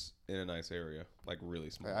place in a nice area, like really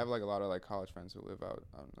small. I have like a lot of like college friends who live out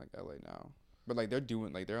on like LA now. But like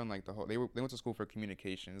they're on like the whole they went to school for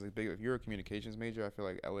communications. Like big, if you're a communications major, I feel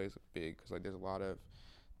like LA is big because like there's a lot of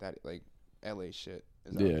that like LA shit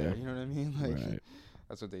is out Yeah. there. You know what I mean? Like Right.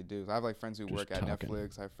 that's what they do. So I have like friends who Just work at talking.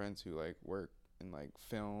 Netflix. I have friends who like work in like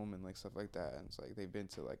film and like stuff like that. And it's like they've been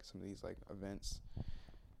to like some of these like events.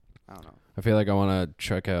 I don't know. I feel like I want to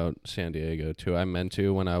check out San Diego too. I meant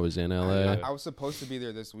to when I was in LA. I was supposed to be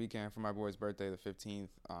there this weekend for my boy's birthday, the 15th.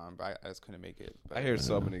 But I just couldn't make it. But I hear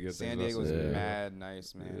so many good San things. about Diego's Yeah. mad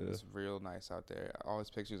nice, man. Yeah. It's real nice out there. All his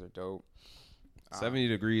pictures are dope. 70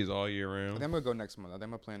 degrees all year I round. think I'm gonna go next month. I think I'm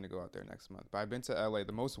gonna plan to go out there next month. But I've been to LA.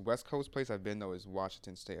 The most West Coast place I've been though is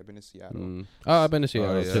Washington State. I've been to Seattle. Oh, I've been to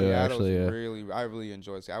Seattle yeah. too. Seattle's Actually, yeah. I really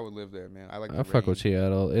enjoy it. I would live there, man. I like. I the fuck rain. with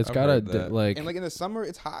Seattle. It's I've got a heard that. like. And like in the summer,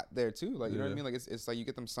 it's hot there too. Like you know what I Yeah. mean. Like it's like you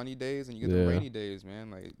get them sunny days and you get the Yeah. rainy days,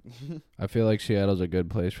 man. Like I feel like Seattle's a good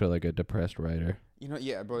place for like a depressed writer. you know,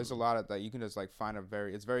 yeah, bro. There's a lot of that. You can just like find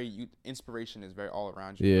inspiration is very all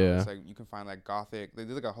around you. Bro. Yeah. It's like you can find like gothic. There's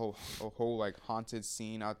like a whole like haunted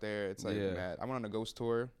scene out there. It's like Yeah. mad. I went on a ghost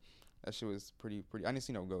tour. That shit was pretty. I didn't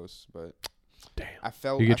see no ghosts, but Damn. I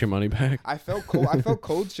felt. You get your money back. I felt cold. I felt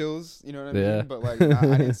cold chills. You know what I Yeah. mean? But like,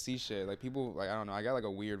 I didn't see shit. Like people, like I don't know. I got like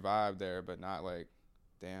a weird vibe there, but not like,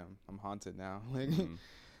 damn, I'm haunted now. Like, Mhm.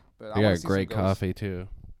 but They wanna got see some great ghosts. coffee too.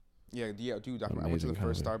 Yeah, dude. I went to Amazing the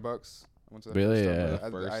first coffee. Starbucks. I went to the Really? first Yeah.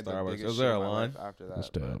 Starbucks. First I had the Starbucks. biggest Was shit there in a my line? life after that. That's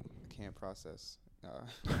but dope. I can't process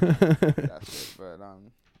that shit. But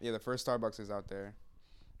yeah, the first Starbucks is out there.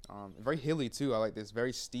 Very hilly too. I like this.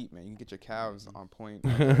 Very steep, man. You can get your calves on point.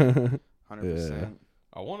 100%.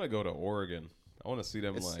 I want to go to Oregon. I want to see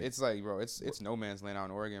them It's like, bro, it's no man's land out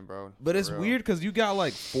in Oregon, bro. But For it's real. weird because you got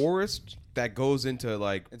like forest that goes into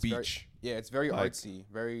like It's beach. Yeah, it's very Like- artsy.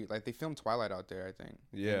 Very like they filmed Twilight out there, I think.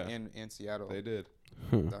 Yeah. In Seattle. They did.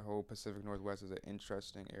 That whole Pacific Northwest is an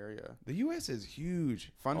interesting area. The U.S. is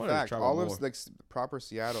huge. I Fun wanted to fact: travel all more. of like proper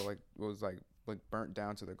Seattle was like burnt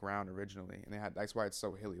down to the ground originally, and that's why it's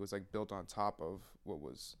so hilly. It was like built on top of what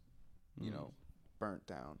was, you know, burnt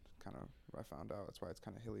down. Kind of what I found out. That's why it's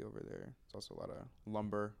kind of hilly over there. It's also a lot of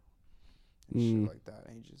lumber and shit like that.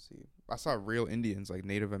 And you just see. I saw real Indians, like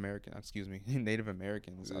Native American. Excuse me, Native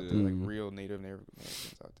Americans out there, like real Native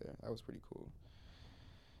Americans out there. That was pretty cool.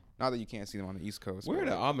 Not that you can't see them on the East Coast. Where are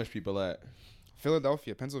but, the like, Amish people at?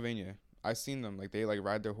 Philadelphia, Pennsylvania. I seen them. Like they like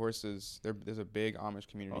ride their horses. There's a big Amish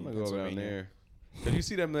I community want in to go down Pennsylvania. there. Cause you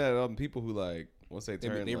see them that people who like once they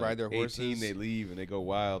turn they like ride their 18, horses. they leave and they go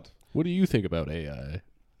wild. What do you think about AI?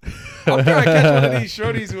 I'm trying to catch one of these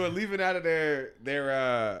shorties who are leaving out of their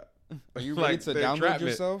Are you like, ready to their download entrapment.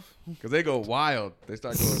 yourself? because they go wild. They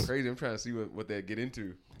start going crazy. I'm trying to see what they get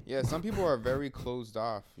into. Yeah, some people are very closed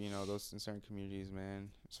off. You know, those in certain communities, man.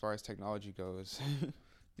 As far as technology goes.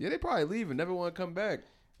 Yeah, they probably leave and never want to come back.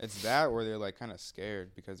 It's that, or they're like kind of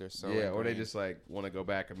scared because they're so. Yeah, or they ingrained. just like want to go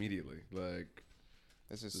back immediately. Like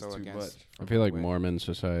This is it's so too against. much. I feel like way. Mormon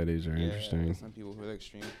societies are Yeah, interesting. there's some people who are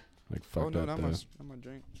extreme. Like Oh fucked no, up. not though. my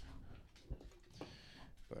drink.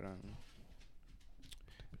 But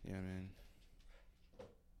yeah, man.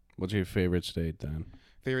 What's your favorite state then?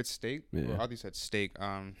 Favorite steak? Yeah. Well, Audie said steak.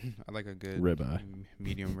 I like a good Ribeye.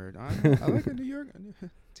 medium rare. I like a New York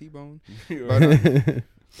T-bone. But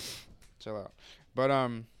chill out. But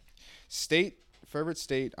state, favorite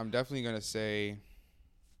state. I'm definitely gonna say.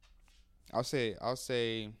 I'll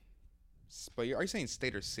say. But are you saying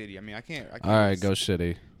state or city? I mean, I can't. All right, go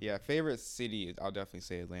city. Yeah, favorite city. I'll definitely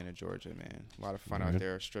say Atlanta, Georgia. Man, a lot of fun out Alright.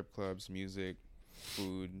 there. Strip clubs, music,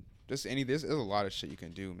 food. Just there's a lot of shit you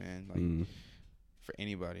can do, man. Like for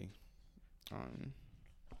anybody.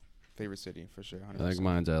 Favorite city for sure. 100%. I think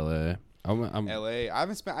mine's LA. I'm LA. I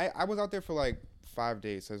haven't spent. I was out there for like 5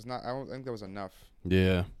 days, so it's not. I don't think that was enough.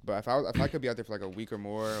 yeah. But if I could be out there for like a week or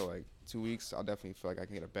more, or like 2 weeks, I'll definitely feel like I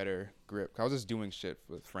can get a better grip. 'Cause I was just doing shit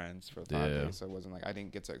with friends for 5 Yeah. days, so it wasn't like I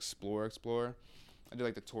didn't get to explore. I did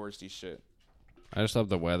like the touristy shit. I just love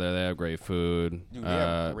the weather. They have great food. Dude, they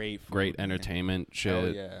have great food, great man. entertainment Hell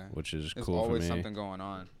shit, yeah. which is There's cool for always me. something going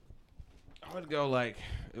on. I would go like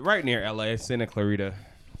right near LA, Santa Clarita.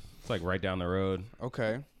 It's like right down the road,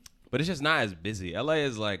 Okay. but it's just not as busy. LA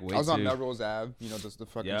is like way I was on too. Melrose Ave, just the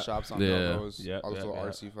fucking Yep. shops on Yeah. Melrose. Yep, all those yep, little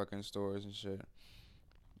yep. artsy fucking stores and shit.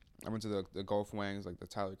 I went to the Gulf Wangs, like the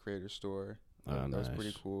Tyler Creator store. Oh, That was nice.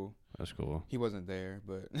 pretty cool. That's cool. He wasn't there,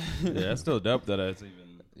 but Yeah, that's still dope that it's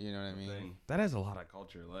even. you know what I a mean. thing. That has a lot of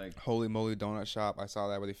culture. Like, Holy Moly Donut Shop. I saw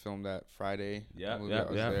that where they filmed that Friday. Yeah, movie. yeah, I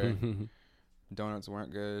was yeah. there. Donuts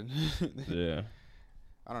weren't good. yeah,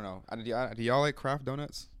 I don't know. Do y'all like craft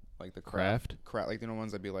donuts? Like the Craft? like the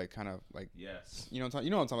ones that be like kind of like yes, you know what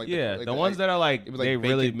I'm talking, like yeah. like the ones that are like it was they like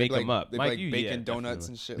really bacon- make like, them up. they be Mike, like you, bacon yeah, donuts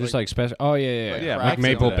definitely. and shit. Just like special. Oh yeah. Like Yeah, Like Mike's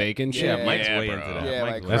maple into that. bacon shit. Yeah, Mike's yeah, way bro. into that. yeah,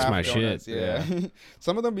 Mike like loves That's craft my donuts, shit. Yeah,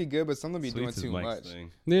 some of them be good, but some of them be doing Sweets is too Mike's much.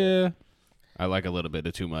 thing. Yeah. I like a little bit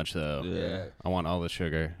of too much though. Yeah. I want all the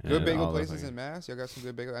sugar. Good and bagel all the places fucking- in Mass. Y'all got some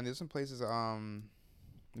good bagel, and there's some places. Not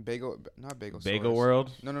bagel. Bagel Source.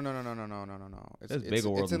 World. No. There's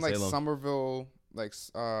Bagel World It's in in like Salem. Somerville. Like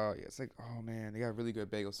it's like, oh man, they got really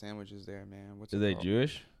good bagel sandwiches there, man. What's Is it they called?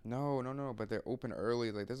 Jewish? No, but they're open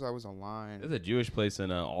early. Like there's always a line. There's a Jewish place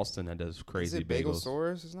in Austin that does crazy Is it Bagel bagels.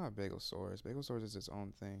 Source? It's not Bagel Source. Bagel Source is its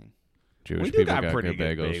own thing. Jewish We do people got pretty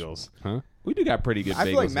good good bagels. bagels. Huh? We do got pretty good bagels. I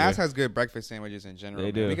feel like Mass here. has good breakfast sandwiches in general.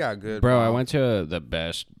 They man. do. We got good. Bro, I went to the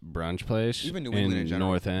best brunch place Even New England in general.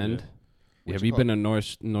 North End. Yeah. What's Have it you been called?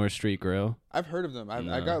 to North Street Grill? I've heard of them. I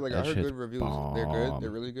No, got like I That heard shit's good reviews. They're good. bomb. They're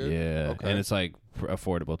really good. Yeah, Okay. and it's like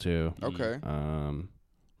affordable too. Okay.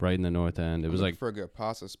 Right in the North End. It was like for a good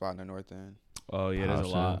pasta spot in the North End. Oh yeah, there's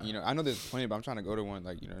a Pasta. lot. I know there's plenty, but I'm trying to go to one.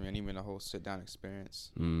 Like what I mean, I need even a whole sit down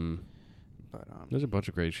experience. But there's a bunch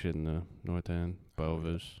of great shit in the North End.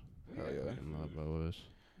 Bova's. hell yeah. I love Bova's.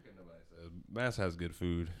 Mass has good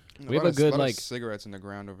food. We have a good, lot of like- cigarettes in the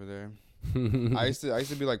ground over there. I used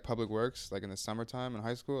to be like Public Works, like in the summertime in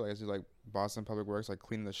high school. I used to like Boston Public Works, like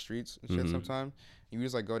cleaning the streets and shit. Mhm. Sometime you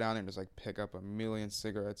just like go down there and just like pick up a million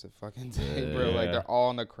cigarettes a fucking day, bro. Like Yeah. they're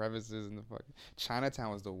all in the crevices and the fucking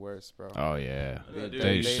Chinatown was the worst, bro. Oh yeah, They- Dude,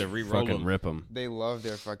 they used to re-roll fucking 'em. rip them. They love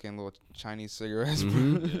their fucking little Chinese cigarettes, bro.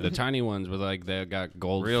 Mm-hmm. The tiny ones with like they got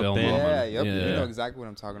gold Real film thin. on Yeah, them. yep. You Yeah. know exactly what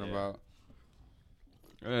I'm talking Yeah. about.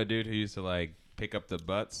 A dude who used to like pick up the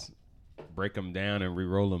butts, break them down, and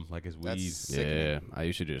re-roll them like it's That's weed. sick. Yeah, I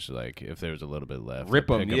used to just like if there was a little bit left, Rip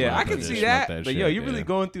I'd them, pick yeah, up I and can just see smoke that. that But shit, yo, you're yeah. really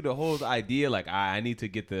going through the whole idea. Like, I need to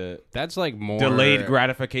get the That's like more delayed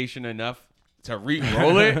gratification enough to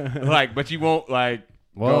re-roll it. Like, but you won't like.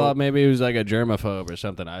 Well, go- maybe it was like a germaphobe or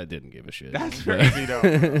something. I didn't give a shit. That's But- crazy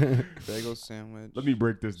though. Bagel sandwich. Let me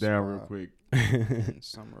break this down real Spot. quick. in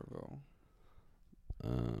Somerville.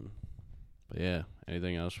 But yeah,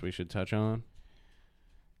 anything else we should touch on?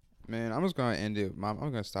 Man, I'm just gonna end it. I'm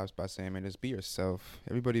gonna stop by saying, man, just be yourself.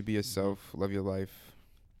 Everybody be yourself. Love your life.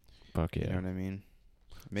 Fuck You know yeah. what I mean?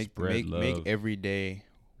 Make Spread make love. every day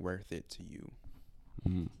worth it to you.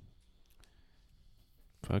 Mm.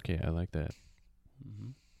 Fuck yeah, I like that.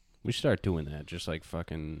 We should start doing that. Just like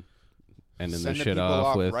fucking ending Send the the shit people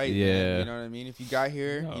off with right, yeah. man. You know what I mean? If you got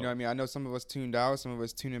here, No. you know what I mean? I know some of us tuned out, some of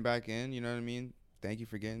us tuning back in, you know what I mean? thank you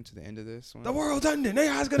for getting to the end of this one. The world's ending.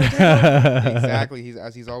 AI's gonna take over. Exactly. He's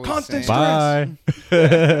always Constant saying. Bye.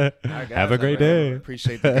 Alright, guys, Have a great day.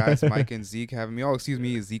 Appreciate the guys, Mike and Zeke, having me. Oh, excuse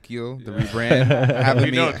me, Ezekiel, the rebrand, having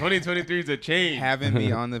You me, know, 2023 is a change. having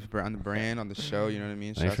me on the brand, on the show. You know what I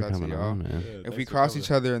mean? Thanks Shouts for out to coming y'all. on, man. If we cross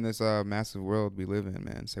each other in this massive world we live in,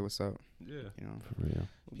 man, say what's up. Yeah. You know, For real.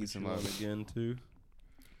 peace and We'll love. be again too.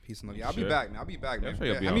 Peace and love. You Yeah, I'll be sure? back, man. I'll be back, man. I'm sure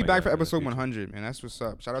you'll be Have on me back again for in the episode future. 100, man. That's what's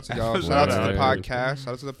up. Shout out to y'all. Episode Shout out to the 100. podcast.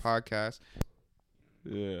 Shout out to the podcast.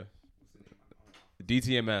 Yeah.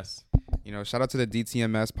 DTMS. You know, shout out to the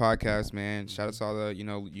DTMS podcast, man. Shout out to all the,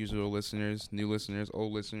 usual listeners, new listeners,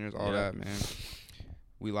 old listeners, all Yeah. that, man.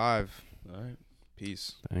 We live. All right.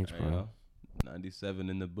 Peace. Thanks, There you bro. go. 97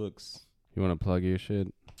 in the books. You want to plug your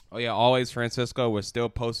shit? Oh yeah, always Francisco. We're still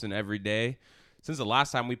posting every day. Since the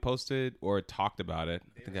last time we posted or talked about it,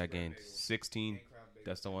 I think I gained 16.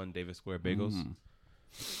 That's the one, Davis Square Bagels. Mm.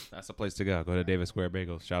 That's the place to go. Go to Davis Square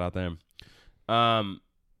Bagels. Shout out them.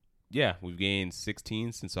 Yeah, we've gained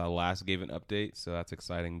 16 since I last gave an update, so that's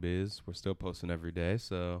exciting biz. We're still posting every day,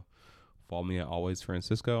 so follow me at Always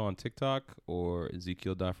Francisco on TikTok or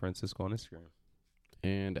Ezekiel.Francisco on Instagram.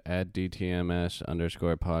 And at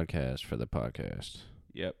DTMS_podcast for the podcast.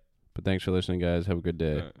 Yep. But thanks for listening, guys. Have a good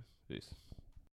day. All right. Peace.